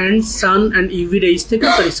pollution and San and UV raise থেকে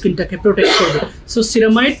আপনার স্কিনটাকে প্রোটেক্ট করবে। সো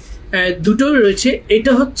সিরামাইড দুটোই রয়েছে।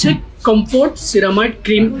 এটা হচ্ছে কমফোর্ট সিরামাইড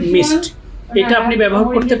ক্রিম মিস্ট। এটা আপনি ব্যবহার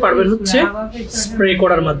করতে পারবেন হচ্ছে স্প্রে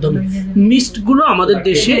করার মাধ্যমে। মিস্টগুলো আমাদের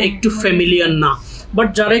দেশে একটু ফ্যামিলিয়ার না, বাট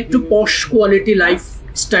যারা একটু পশ কোয়ালিটি লাইফ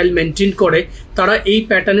স্টাইল মেনটেন করে তারা এই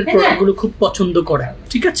প্যাটার্নের প্রোডাক্টগুলো খুব পছন্দ করে,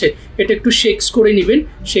 ঠিক আছে। এটা একটু শেকস করে নেবেন,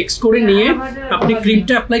 শেকস করে নিয়ে আপনি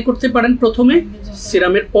ক্রিমটা অ্যাপ্লাই করতে পারেন প্রথমে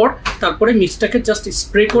সিরামের পর, তারপরে মিস্টটাকে জাস্ট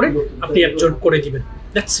স্প্রে করে আপনি অ্যাবজর্ব করে দিবেন,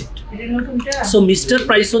 that's it. So mister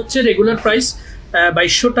price হচ্ছে রেগুলার প্রাইস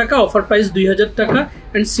 2200 টাকা, অফার প্রাইস 2000 টাকা,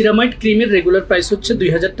 অ্যান্ড সিরামাইড ক্রিমের রেগুলার প্রাইস হচ্ছে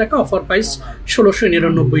 2000 টাকা, অফার প্রাইস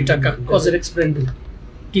 1699 টাকা। কজরেক্স ব্র্যান্ডের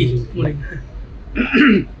কি মনে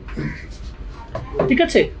ঠিক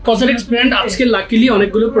আছে। কজরেক্স ব্র্যান্ড আজকে লাকিলি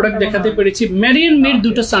অনেকগুলো প্রোডাক্ট দেখাতে পেরেছি। ম্যারিয়ান মের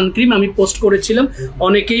দুটো সানক্রিম আমি পোস্ট করেছিলাম,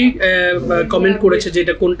 অনেকেই কমেন্ট করেছে যে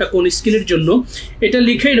এটা কোনটা কোন স্কিনের জন্য। এটা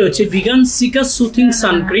লিখাই রয়েছে vegan seeker soothing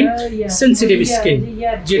sun cream sensitive skin,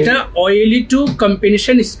 যেটা অয়েলি টু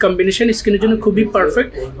কম্বিনেশন স্কিনের জন্য খুবই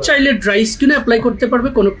পারফেক্ট। চাইলে ড্রাই স্কিনে অ্যাপ্লাই করতে পারবে,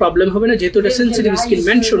 কোনো প্রবলেম হবে না, যেহেতু এটা সেন্সিটিভ স্কিন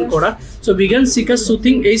মেনশন করা। সো ভিগান সিকা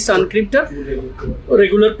সুথিং এই সানক্রিমটা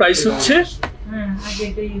রেগুলার প্রাইস হচ্ছে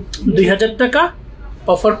 2000 টাকা,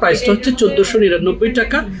 অফার প্রাইসটা হচ্ছে 1499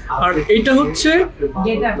 টাকা। আর এটা হচ্ছে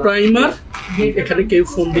প্রাইমার। এখানে কেউ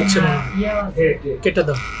ফোন দিচ্ছে না, কেটে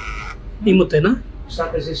দাও ইমোতে না।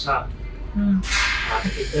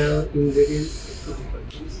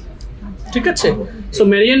 ঠিক আছে। সো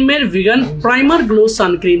ম্যারিয়ান মের ভিগান প্রাইমার গ্লো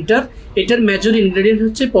সানক্রিমটার এটার মেজর ইনগ্রেডিয়েন্ট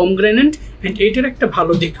হচ্ছে পমগ্রেনেট, এন্ড এটার একটা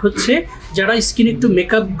ভালো দিক হচ্ছে যারা স্কিন একটু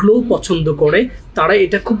মেকআপ গ্লো পছন্দ করে তারা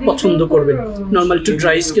এটা খুব পছন্দ করবেন। নর্মাল টু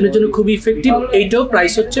ড্রাই স্কিনের জন্য খুবই ইফেক্টিভ। এইটাও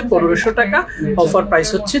প্রাইস হচ্ছে 1500 টাকা, অফার প্রাইস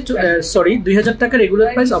হচ্ছে 2000 টাকা রেগুলার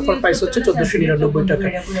প্রাইস, অফার প্রাইস হচ্ছে 1499 টাকা।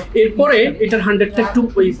 এরপরে এটার 100টা একটু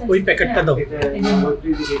ওই প্যাকেটটা দাও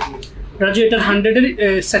রাজু, এটার 100-এর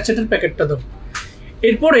স্যাচেটের প্যাকেটটা দাও।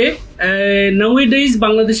 এরপরে নাউএডেইজ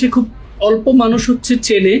বাংলাদেশে খুব অল্প মানুষ হচ্ছে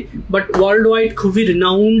চেনে, বাট ওয়ার্ল্ড ওয়াইড খুবই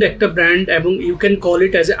রিনাউন্ড একটা ব্র্যান্ড, এবং you can call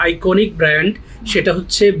it as a iconic brand. সেটা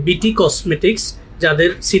হচ্ছে বিটি কসমেটিক্স, যাদের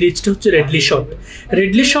সিরিজটা হচ্ছে রেডলি শট।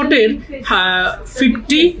 রেডলি শটের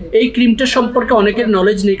 50 এই ক্রিমটা সম্পর্কে অনেকের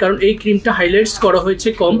নলেজ নেই, কারণ এই ক্রিমটা হাইলাইটস করা হয়েছে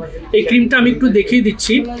কম। এই ক্রিমটা আমি একটু দেখিয়ে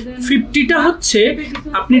দিচ্ছি। 50টা হচ্ছে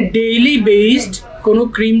আপনি ডেইলি বেসড কোনো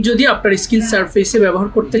ক্রিম যদি আপনার স্কিন সারফেসে ব্যবহার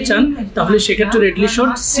করতে চান, তাহলে সেক্ষেত্রে readily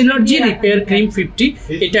shot synergy repair cream 50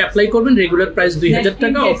 এটা অ্যাপ্লাই করবেন। রেগুলার প্রাইস 2000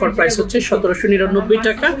 টাকা, অফার প্রাইস হচ্ছে 1799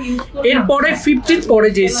 টাকা। এরপরে 50 পরে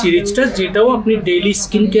যে সিরিজটা, যেটাও আপনি ডেইলি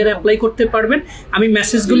স্কিন কেয়ার অ্যাপ্লাই করতে পারবেন, আমি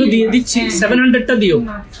মেসেজগুলো দিয়ে দিচ্ছি। 700টা দিও,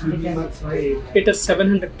 এটা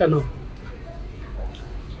 700টা নাও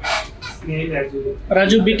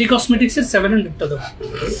রাজু, বিটি কসমেটিক্স এর 700টা দাও,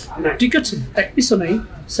 ঠিক আছে। এক পিসও নাই,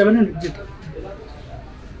 700 যেটা,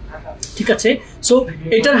 ঠিক আছে। সো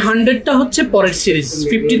এটার 100টা হচ্ছে পরের সিরিজ,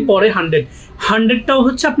 50 পরে 100টাও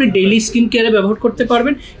হচ্ছে আপনি ডেইলি স্কিন কেয়ারে ব্যবহার করতে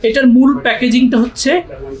পারবেন। এটার মূল প্যাকেজিংটা হচ্ছে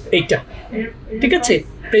এইটা, ঠিক আছে।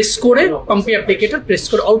 প্রেস করে পাম্পি অ্যাপ্লিকেটর প্রেস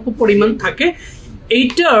করে অল্প পরিমাণ থাকে।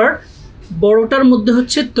 এইটার বড়টার মধ্যে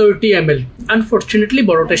হচ্ছে 30 ml, আনফর্চুনেটলি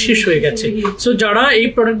বড়টা শেষ হয়ে গেছে। সো যারা এই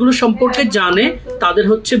প্রোডাক্টগুলো সম্পর্কে জানে তাদের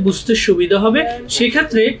হচ্ছে বুঝতে সুবিধা হবে।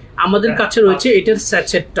 সেক্ষেত্রে আমাদের কাছে রয়েছে এটার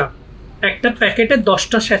স্যাচেটটা, একটা প্যাকেটে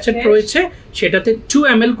 10টা স্যাচেট রয়েছে, সেটাতে 2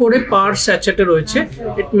 ml করে পার স্যাচেটে রয়েছে।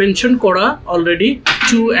 ইট মেনশন করা already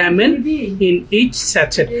 2 ml in each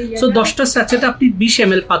sachet. So 10টা স্যাচেট আপনি 20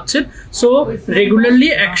 ml পাচ্ছেন। সো রেগুলারলি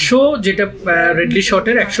 100 যেটা রেডলি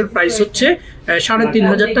শটের 100 প্রাইস হচ্ছে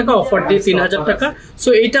 3500 টাকা, অফার দিয়ে 3000 টাকা। সো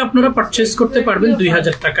এটা আপনারা পারচেজ করতে পারবেন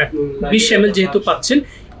 2000 টাকা 20 ml যেহেতু পাচ্ছেন।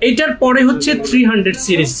 এটার পরে হচ্ছে 300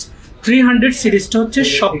 সিরিজ। 300 সিরিজটা হচ্ছে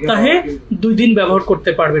সপ্তাহে 2 দিন ব্যবহার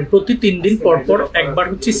করতে পারবেন, প্রতি 3 দিন পর পর একবার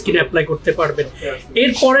হচ্ছে স্কিনে অ্যাপ্লাই করতে পারবেন।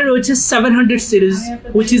 এরপরে রয়েছে 700 series,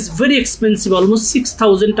 which is very expensive, almost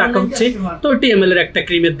 6000 টাকা হচ্ছে 30 ml এর একটা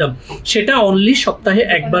ক্রিমের দাম। সেটা অনলি সপ্তাহে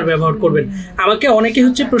একবার ব্যবহার করবেন। আমাকে অনেকে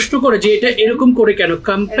হচ্ছে প্রশ্ন করে যে এটা এরকম করে কেন,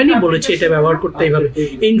 কোম্পানি বলেছে এটা ব্যবহার করতে এইভাবে।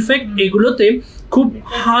 ইনফ্যাক্ট এগুলোতে খুব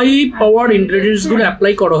হাই পাওয়ার ইনগ্রেডিয়েন্টস গুলো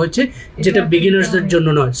অ্যাপ্লাই করা হয়েছে, যেটা বিগিনার্সদের জন্য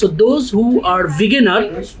নয়। So those who R beginner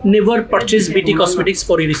never purchase বিটি cosmetics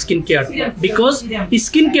for your skin care, because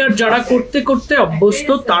skin care যারা করতে করতে অভ্যস্ত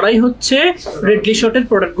তারাই হচ্ছে রেডলি শটের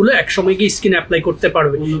প্রোডাক্টগুলো একসময় গিয়ে স্কিন অ্যাপ্লাই করতে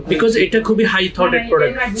পারবে, বিকজ এটা খুবই হাই থটেড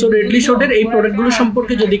প্রোডাক্ট। সো রেডলি শটের এই প্রোডাক্টগুলো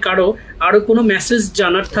সম্পর্কে যদি কারো আরো কোনো মেসেজ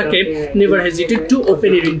জানার থাকে, never hesitate to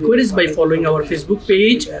open your enquiries by following hour Facebook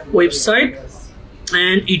page, website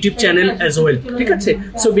and YouTube channel as well. ঠিক আছে?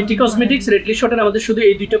 সো বিটি কসমেটিক্স রেডলি শটের আমাদের শুধু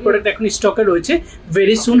এই দুইটা প্রোডাক্ট এখন স্টকে রয়েছে।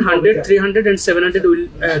 Very soon 100, 300 and 700 will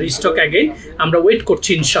restock again. আমরা ওয়েট করছি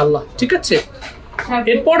ইনশাআল্লাহ। ঠিক আছে?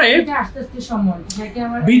 এরপরে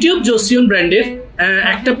বিউটি অফ জোসিয়ন ব্র্যান্ডের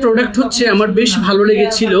একটা প্রোডাক্ট হচ্ছে আমার বেশ ভালো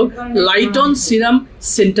লেগেছিল, light on serum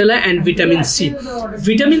সেন্টালা and vitamin C.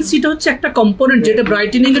 Vitamin সিটা হচ্ছে একটা কম্পোনেন্ট যেটা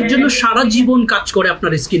ব্রাইটেনিং এর জন্য সারা জীবন কাজ করে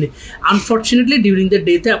আপনার স্কিনে। আনফর্চুনেটলি ডিউরিং দ্য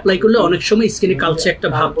ডেতে অ্যাপ্লাই করলে অনেক সময় স্কিনে কালচে একটা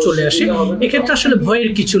ভাব চলে আসে, এক্ষেত্রে আসলে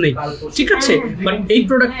ভয়ের কিছু নেই। ঠিক আছে? বাট এই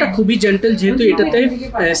প্রোডাক্টটা খুবই জেন্টেল, যেহেতু এটাতে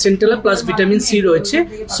সেন্টালা প্লাস ভিটামিন সি রয়েছে।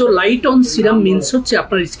 So light on serum means হচ্ছে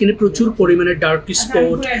আপনার স্কিনে প্রচুর পরিমাণে ডার্ক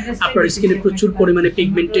স্পট, আপনার স্কিনে প্রচুর পরিমাণে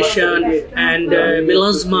পিগমেন্টেশন অ্যান্ড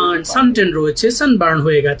মেলাজমা, সানটেন রয়েছে, সানবার্ন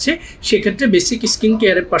হয়ে গেছে, সেক্ষেত্রে বেসিক স্কিন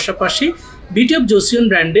কেয়ারের পাশাপাশি বিউটি অফ জোসিয়ন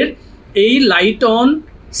ব্র্যান্ডের এই লাইট অন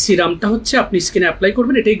সিরামটা হচ্ছে আপনি স্কিনে অ্যাপ্লাই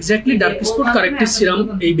করবেন। এটা exactly dark spot corrective serum,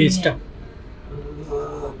 এই বেসটা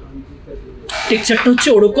টেক্সচারটা হচ্ছে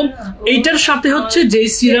ওরকম। এইটার সাথে হচ্ছে যে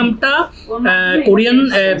সিরামটা কোরিয়ান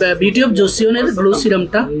বিউটি অফ জোসিয়নের গ্লো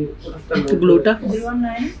সিরামটা, গ্লোটা,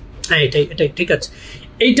 হ্যাঁ এটাই এটাই ঠিক আছে।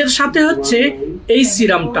 এইটার সাথে হচ্ছে এই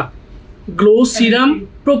সিরামটা গ্লো সিরাম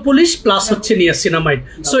প্রোপোলিস প্লাস হচ্ছে নিয়াসিনামাইড।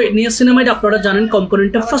 সো নিয়াসিনামাইড আপনারা জানেন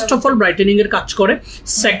কম্পোনেন্টটা ফার্স্ট অফ অল ব্রাইটেনিং এর কাজ করে,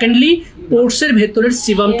 সেকেন্ডলি পোর্সের ভেতরের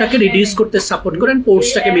সিবামটাকে রিডিউস করতে সাপোর্ট করে,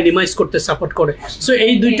 পোর্সটাকে মিনিমাইজ করতে সাপোর্ট করে। সো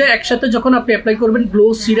এই দুইটা একসাথে যখন আপনি অ্যাপ্লাই করবেন, গ্লো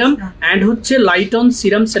সিরাম অ্যান্ড হচ্ছে light on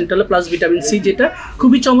serum সেন্টালা plus vitamin C, যেটা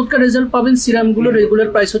খুবই চমৎকার রেজাল্ট পাবেন। সিরামগুলো রেগুলার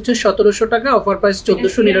প্রাইস হচ্ছে 1700 টাকা, অফার প্রাইস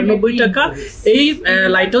 1499 টাকা। এই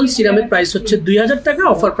লাইট অন সিরামের প্রাইস হচ্ছে 2000 টাকা,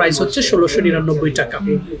 অফার প্রাইস হচ্ছে 1699 টাকা।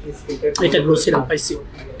 এটা গ্লো সিরাম পাইছি।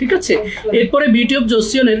 ঠিক আছে? এরপরে বিউটি অফ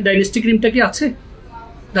জোসিয়নের ডাইনেস্টি ক্রিমটা কি আছে?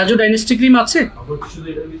 রাজু ডাইনেস্টি ক্রিম আছে?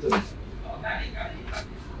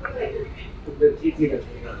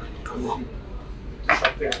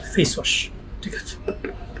 Face wash. ঠিক আছে।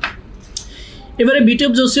 এবারে বিউটি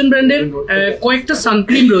অফ জোসিয়ন ব্র্যান্ডের কয়েকটা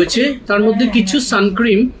সানক্রিম রয়েছে, তার মধ্যে কিছু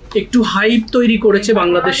সানক্রিম একটু হাইপ তৈরি করেছে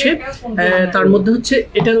বাংলাদেশে। তার মধ্যে হচ্ছে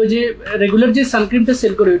এটার ওই যে রেগুলার যে সানক্রিমটা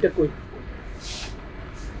সেল করে ওইটা কই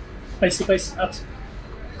পাইছি আচ্ছা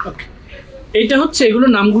ওকে। এইটা হচ্ছে এগুলো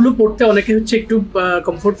নামগুলো পড়তে অনেকে হচ্ছে একটু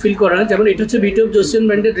কমফোর্ট ফিল করে না। যেমন এটা হচ্ছে বিউটি অফ জোসিয়ন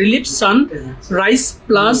ব্র্যান্ডের রিলিফ সান রাইস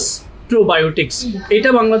প্লাস প্রোবায়োটিক্স। এটা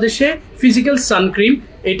বাংলাদেশে ফিজিক্যাল সানক্রিম,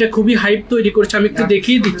 এটা খুবই হাইপ তৈরি করেছে। আমি একটু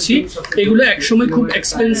দেখিয়ে দিচ্ছি, এগুলো একসময় খুব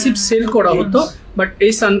এক্সপেন্সিভ সেল করা হতো, বাট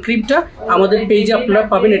এই সানক্রিমটা আমাদের পেজে আপনারা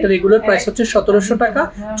পাবেন। এটা রেগুলার প্রাইস হচ্ছে 1700 টাকা,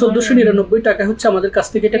 1499 টাকা হচ্ছে আমাদের কাছ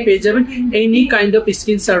থেকে এটা পেয়ে যাবেন। এনি কাইন্ড অফ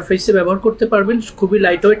স্কিন সারফেসে ব্যবহার করতে পারবেন, খুবই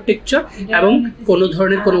লাইট ওয়েট টেক্সচার এবং কোনো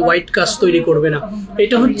ধরনের কোনো হোয়াইট কাস্ট তৈরি করবে না।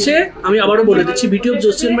 এটা হচ্ছে আমি আবারও বলে দিচ্ছি, বিউটি অফ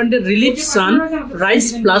জোসিয়ন ব্র্যান্ডের রিলিফ সান রাইস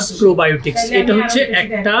প্লাস প্রোবায়োটিক্স। এটা হচ্ছে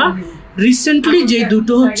একটা রিসেন্টলি যে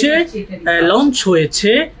দুটো হচ্ছে লঞ্চ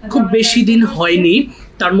হয়েছে, খুব বেশি দিন হয়নি,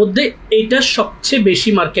 তার মধ্যে এটা সবচেয়ে বেশি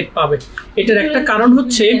মার্কেট পাবে। এটার একটা কারণ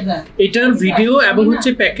হচ্ছে এটার ভিডিও এবং হচ্ছে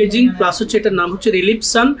প্যাকেজিং, প্লাস হচ্ছে এটার নাম হচ্ছে রিলিফ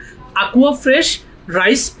সান aqua fresh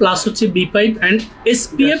রাইস প্লাস হচ্ছে B5 and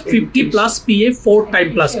SPF 50 plus PA 4 time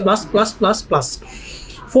plus plus plus plus plus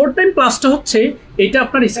 4 time প্লাসটা হচ্ছে এটা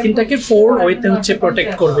আপনার স্কিনটাকে 4 ওয়েতে হচ্ছে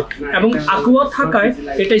প্রোটেক্ট করবে, এবং aqua থাকায়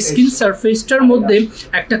এটা স্কিন সারফেসটার মধ্যে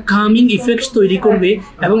একটা কামিং ইফেক্টস তৈরি করবে।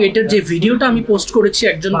 এবং এটার যে ভিডিওটা আমি পোস্ট করেছি,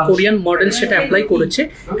 একজন কোরিয়ান মডেল সেটা অ্যাপ্লাই করেছে,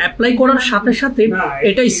 অ্যাপ্লাই করার সাথে সাথে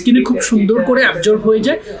এটা স্কিনে খুব সুন্দর করে অ্যাবজর্ব হয়ে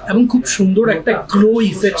যায় এবং খুব সুন্দর একটা গ্লো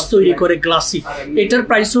ইফেক্টস তৈরি করে, গ্লাসি। এটার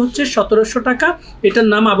প্রাইস হচ্ছে 1700 টাকা। এটার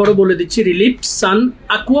নাম আবারও বলে দিচ্ছি, রিলিফ সান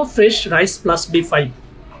aqua fresh rice plus B5।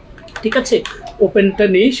 ঠিক আছে? ওপেনটা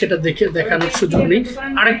নেই, সেটা দেখানোর সুযোগ নেই।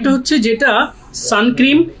 আরেকটা হচ্ছে যেটা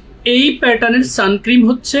সানক্রিম, এই প্যাটার্নের সানক্রিম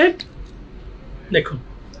হচ্ছে দেখুন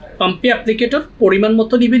পাম্পি অ্যাপ্লিকেটর, পরিমাণ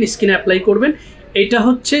মতো নেবেন, স্কিনে অ্যাপ্লাই করবেন। এটা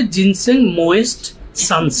হচ্ছে জিনসেং ময়েস্ট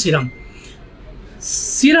সান সিরাম।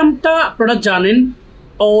 সিরামটা আপনারা জানেন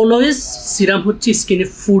অলওয়েজ সিরাম হচ্ছে স্কিনে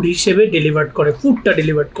ফুড হিসেবে ডেলিভার করে, ফুডটা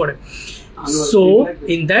ডেলিভার করে। So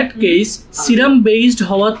in that case serum based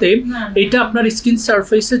হওয়াতে এটা আপনার স্কিন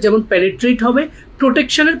সারফেসে যেমন পেনিট্রেট হবে,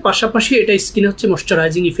 প্রোটেকশনের পাশাপাশি এটা স্কিনে হচ্ছে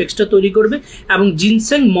ময়শ্চারাইজিং ইফেক্টসটা তৈরি করবে। এবং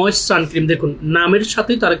জিনসেং ময়েস্ট সানক্রিম দেখুন নামের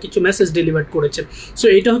সাথেই তারা কিছু মেসেজ ডেলিভার করেছে। সো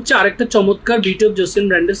এটা হচ্ছে আরেকটা চমৎকার বিউটি অফ জোসিন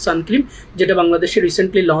ব্র্যান্ডের সানক্রিম, যেটা বাংলাদেশে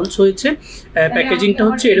রিসেন্টলি লঞ্চ হয়েছে। প্যাকেজিংটা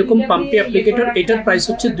হচ্ছে এরকম পাম্পি অ্যাপ্লিকেটর। এটার প্রাইস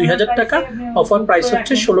হচ্ছে 2000 টাকা, অফার প্রাইস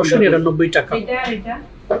হচ্ছে 1699 টাকা।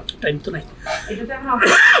 টাইম তো নাই।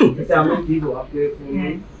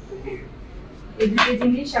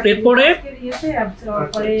 এরপরে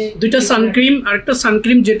দুইটা সানক্রিম, আরেকটা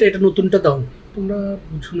সানক্রিম যেটা এটা নতুনটা দাও, তোমরা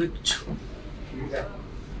বুঝো না কিছু,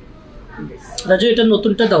 রাজু এটা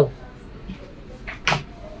নতুনটা দাও,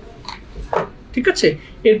 ঠিক আছে।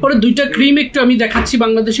 এরপরে দুইটা ক্রিম একটু আমি দেখাচ্ছি,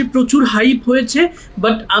 বাংলাদেশে প্রচুর হাইপ হয়েছে,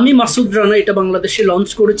 বাট আমি মাসুদ রানা এটা বাংলাদেশে লঞ্চ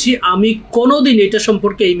করেছি, আমি কোনোদিন এটা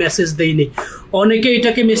সম্পর্কে এই মেসেজ দেইনি। অনেকে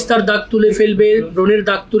এটাকে মেস্তার দাগ তুলে ফেলবে, ব্রণের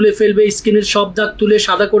দাগ তুলে ফেলবে, স্কিনের সব দাগ তুলে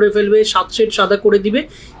সাদা করে ফেলবে, 7 শেড সাদা করে দিবে,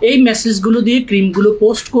 এই মেসেজগুলো দিয়ে ক্রিমগুলো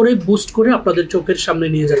পোস্ট করে বুস্ট করে আপনাদের চোখের সামনে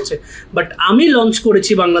নিয়ে যাচ্ছে। বাট আমি লঞ্চ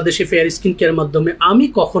করেছি বাংলাদেশে ফেয়ার স্কিন কেয়ার মাধ্যমে, আমি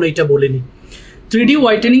কখনো এটা বলিনি। 3D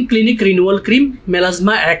whitening clinic renewal cream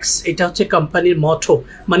melasma x, এটা হচ্ছে কোম্পানির মটো,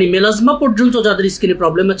 মানে মেলাজমা পর্যন্ত যাদের স্কিনে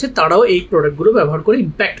প্রবলেম আছে তারাও এই প্রোডাক্টগুলো ব্যবহার করে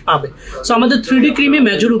ইম্প্যাক্ট পাবে। সো আমাদের 3D ক্রিমে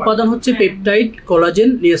মেজর উপাদান হচ্ছে peptide, collagen,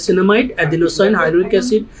 niacinamide, adenosine, hydronic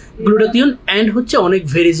acid, glutathione and হচ্ছে অনেক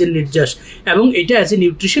ভেরিজেন নির্যাস। এবং এটা অ্যাজ এ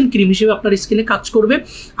নিউট্রিশন ক্রিম হিসেবে আপনার স্কিনে কাজ করবে।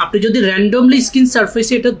 আপনি যদি র্যান্ডমলি স্কিন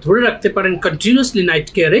সারফেসে এটা ধরে রাখতে পারেন কন্টিনিউয়াসলি নাইট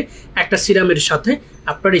কেয়ারে একটা সিরামের সাথে,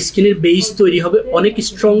 আপনার স্কিনের বেস তৈরি হবে অনেক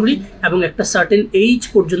স্ট্রংলি এবং একটা সার্টেন এইজ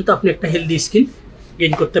পর্যন্ত আপনি একটা হেলদি স্কিন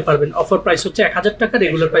গেইন করতে পারবেন। অফার প্রাইস হচ্ছে 1000 টাকা,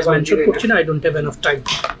 রেগুলার প্রাইস মেনশন করছি না, I don't have enough time.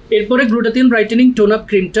 এরপরে গ্লুটাথিয়ন ব্রাইটেনিং টোন আপ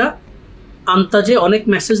ক্রিমটা আন্তাজে অনেক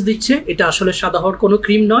মেসেজ দিচ্ছে, এটা আসলে সাদা হওয়ার কোনো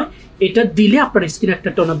ক্রিম নয়, এটা দিলে আপনার স্কিনে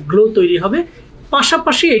একটা টোন আপ গ্লো তৈরি হবে।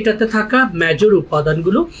 পাশাপাশি এটাতে থাকা মেজর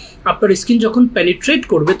উপাদানগুলো আপনার স্কিন যখন পেনিট্রেট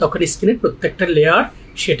করবে তখন স্কিনের প্রত্যেকটা লেয়ার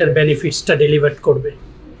সেটার বেনিফিটসটা ডেলিভার করবে।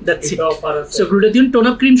 That's it. So glutathione tone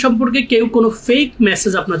up cream সম্পর্কে কেউ কোনো ফেক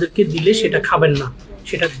মেসেজ আপনাদেরকে দিলে সেটা খাবেন না,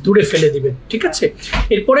 সেটা দূরে ফেলে দিবেন, ঠিক আছে।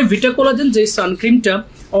 এরপরে ভিটা কোলাজেন যে সানক্রিমটা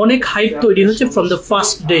অনেক হাইপ তৈরি হচ্ছে ফ্রম দ্য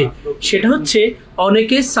ফার্স্ট ডে, সেটা হচ্ছে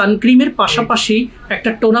অনেকে সানক্রিমের পাশাপাশি একটা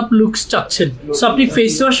টোন আপ লুকস চাচ্ছেন। সো আপনি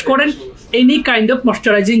ফেস ওয়াশ করেন, any kind of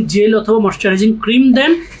moisturising jail অথবা ময়শ্চারাইজিং ক্রিম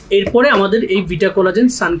দেন, এরপরে আমাদের এই ভিটা কোলাজেন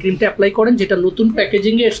সানক্রিমটা অ্যাপ্লাই করেন, যেটা নতুন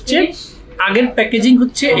প্যাকেজিং এ এসছে। আগের প্যাকেজিং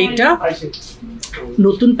হচ্ছে এইটা,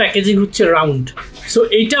 নতুন প্যাকেজিং হচ্ছে রাউন্ড। সো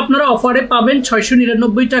এইটা আপনারা অফারে পাবেন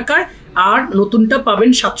 699 টাকায়, আর নতুনটা পাবেন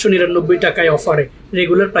 799 টাকায় অফারে।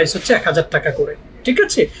 রেগুলার প্রাইস হচ্ছে 1000 টাকা করে, ঠিক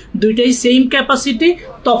আছে। দুইটাই সেম ক্যাপাসিটি,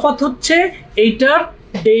 তফাৎ হচ্ছে এইটার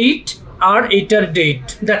ডেট আর এইটার ডেট,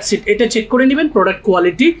 দ্যাটস ইট। এটা চেক করে নেবেন, product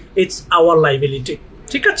quality it's hour liability,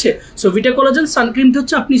 ঠিক আছে। সো ভিটা কোলাজেন সানক্রিমটা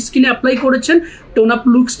হচ্ছে আপনি স্কিনে অ্যাপ্লাই করেছেন, টোন আপ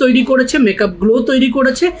লুকস তৈরি করেছে, মেকআপ গ্লো তৈরি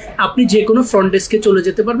করেছে, আপনি যে কোনো ফ্রন্ট ডেস্কে চলে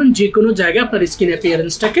যেতে পারবেন, যে কোনো জায়গায় আপনার স্কিন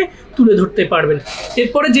অ্যাপিয়ারেন্সটাকে তুলে ধরতে পারবেন।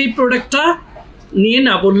 এরপরে যেই প্রোডাক্টটা নিয়ে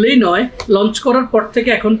না বললেই নয়, লঞ্চ করার পর থেকে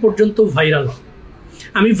এখন পর্যন্ত ভাইরাল,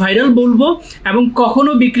 আমি ভাইরাল বলবো, এবং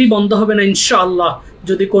কখনো বিক্রি বন্ধ হবে না ইনশাআল্লাহ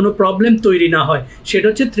যদি কোনো প্রবলেম তৈরি না হয়। সেটা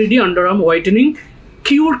হচ্ছে 3D আন্ডারআর্ম হোয়াইটেনিং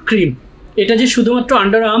কিউর ক্রিম। এটা যে শুধুমাত্র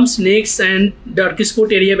under arms, next and dark spot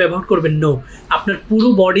area ব্যবহার করবেন, নো, আপনার পুরো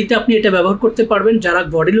বডিতে আপনি এটা ব্যবহার করতে পারবেন। যারা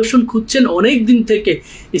বডি লোশন খুঁজছেন অনেক দিন থেকে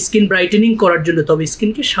স্কিন ব্রাইটেনিং করার জন্য, তবে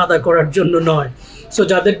স্কিনকে সাদা করার জন্য নয়। সো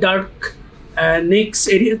যাদের ডার্ক নেক্স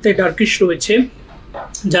এরিয়াতে ডার্কিশ রয়েছে,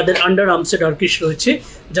 যাদের আন্ডার আর্মসে ডার্কিশ রয়েছে,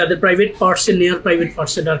 যাদের প্রাইভেট পার্টসে, নেয়ার প্রাইভেট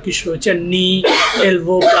পার্টসে ডার্কিশ রয়েছে, নি,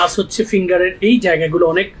 এলবো প্লাস হচ্ছে ফিঙ্গারের এই জায়গাগুলো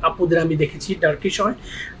অনেক আপুদের আমি দেখেছি ডার্কিশ হয়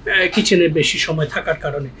কিচেনে বেশি সময় থাকার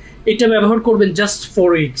কারণে, এটা ব্যবহার করবেন just 4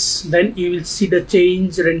 weeks, then you will see the change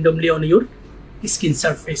randomly on your skin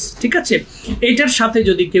surface, ঠিক আছে। এইটার সাথে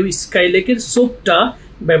যদি কেউ স্কাইলেকের সোপটা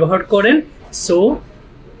ব্যবহার করেন, সো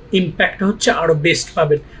ইম্প্যাক্টটা হচ্ছে আরও বেস্ট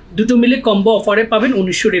পাবেন। দুটো মিলে কম্বো অফারে পাবেন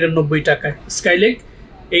 1999 টাকায়। স্কাইলেক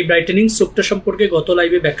এই ব্রাইটেনিং সোপটা সম্পর্কে গত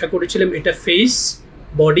লাইভে ব্যাখ্যা করেছিলাম, এটা ফেস,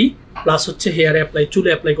 বডি প্লাস হচ্ছে হেয়ারে অ্যাপ্লাই, চুলে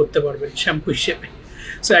অ্যাপ্লাই করতে পারবেন শ্যাম্পু হিসেবে।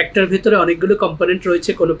 সো একটার ভিতরে অনেকগুলো কম্পোনেন্ট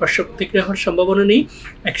রয়েছে, কোনো পার্শ্ব প্রতিক্রিয়া হওয়ার সম্ভাবনা নেই।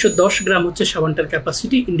 110 গ্রাম হচ্ছে সাবানটার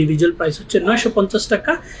ক্যাপাসিটি, ইন্ডিভিজুয়াল প্রাইস হচ্ছে 950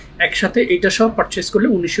 টাকা। একসাথে এটা সহ পারচেস করলে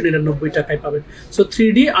 1999 টাকায় পাবেন। So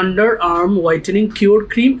 3D under arm whitening cure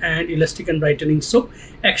cream and elastic and brightening soap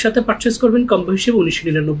একসাথে পারচেস করবেন, কম্বো হিসেবে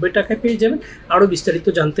 1999 টাকায় পেয়ে যাবেন। আরও বিস্তারিত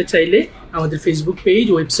জানতে চাইলে আমাদের ফেসবুক পেজ,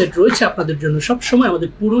 ওয়েবসাইট রয়েছে আপনাদের জন্য। সবসময় আমাদের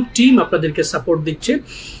পুরো টিম আপনাদেরকে সাপোর্ট দিচ্ছে।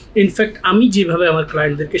 ইনফ্যাক্ট আমি যেভাবে আমার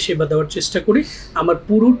ক্লায়েন্টদেরকে সেবা দেওয়ার চেষ্টা করি, আমার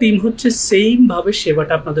পুরো টিম হচ্ছে সেমভাবে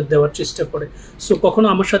সেবাটা আপনাদের দেওয়ার চেষ্টা করে। সো কখনো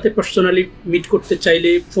আমার সাথে পার্সোনালি মিট করতে চাইলে,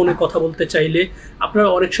 ফোনে কথা বলতে চাইলে আপনারা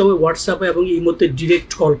অনেক সময় হোয়াটসঅ্যাপে এবং ইমোতে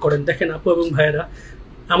ডিরেক্ট কল করেন। দেখেন আপু এবং ভাইয়েরা,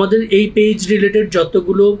 আমাদের এই পেজ রিলেটেড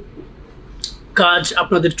যতগুলো কাজ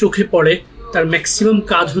আপনাদের চোখে পড়ে তার ম্যাক্সিমাম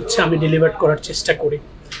কাজ হচ্ছে আমি ডেলিভার করার চেষ্টা করি।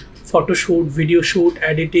 Photoshoot, video shoot,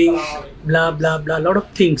 editing, blah blah blah lot of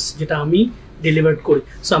things যেটা আমি ডেলিভার করি।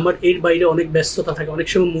 সো আমার এর বাইরে অনেক ব্যস্ততা থাকে, অনেক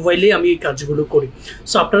সময় মোবাইলে আমি এই কাজগুলো করি।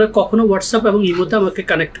 সো আপনারা কখনো হোয়াটসঅ্যাপ এবং ইমোতে আমাকে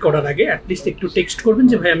কানেক্ট করার আগে অ্যাটলিস্ট একটু টেক্সট করবেন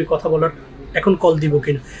যে ভাই আমি কথা বলার এখন কল দিব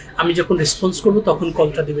কিনা। আমি যখন রেসপন্স করবো তখন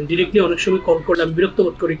কলটা দিবেন। ডিরেক্টলি অনেক সময় কল করলে আমি বিরক্ত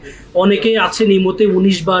বোধ করি। অনেকেই আছেন ইমোতে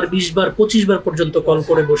 19 বার, 20 বার, 25 বার পর্যন্ত কল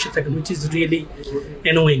করে বসে থাকেন, which is really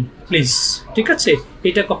annoying. Please, ঠিক আছে,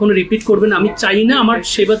 এটা কখনো রিপিট করবেন। আমি চাই না আমার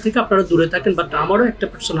সেবা থেকে আপনারা দূরে থাকেন, বাট আমারও একটা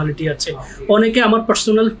পার্সোনালিটি আছে। অনেকে আমার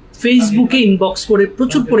পার্সোনাল ফেসবুকে ইনবক্স করে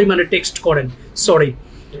প্রচুর পরিমাণে টেক্সট করেন। সরি,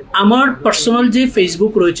 আমার পার্সোনাল যে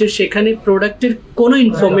ফেসবুক রয়েছে সেখানে প্রোডাক্টের কোনো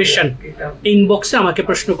ইনফরমেশন ইনবক্সে আমাকে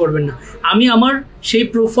প্রশ্ন করবেন না। আমি আমার সেই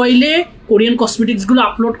প্রোফাইলে কোরিয়ান কসমেটিক্সগুলো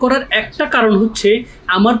আপলোড করার একটা কারণ হচ্ছে,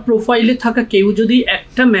 আমার প্রোফাইলে থাকা কেউ যদি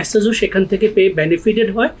একটা মেসেজও সেখান থেকে পেয়ে বেনিফিটেড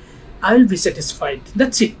হয়, I will be satisfied,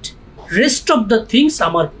 that's it. Rest of the things,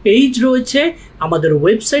 আমার পেজ রয়েছে, আমাদের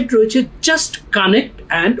ওয়েবসাইট রয়েছে, just connect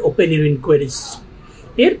and open your enquiries.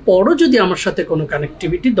 এরপরও যদি আমার সাথে কোনো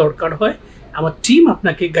কানেক্টিভিটি দরকার হয়, আমার টিম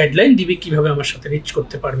আপনাকে গাইডলাইন দিবে কিভাবে আমার সাথে রিচ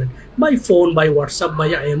করতে পারবেন, by phone, by WhatsApp, by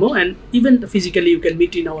IMO, and even physically you can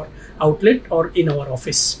meet in our outlet or in our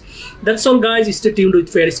office. That's all guys. Stay tuned with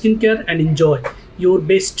Fair Skincare and enjoy your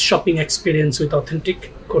best shopping experience with authentic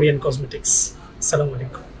Korean cosmetics. Assalamu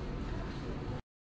alaikum.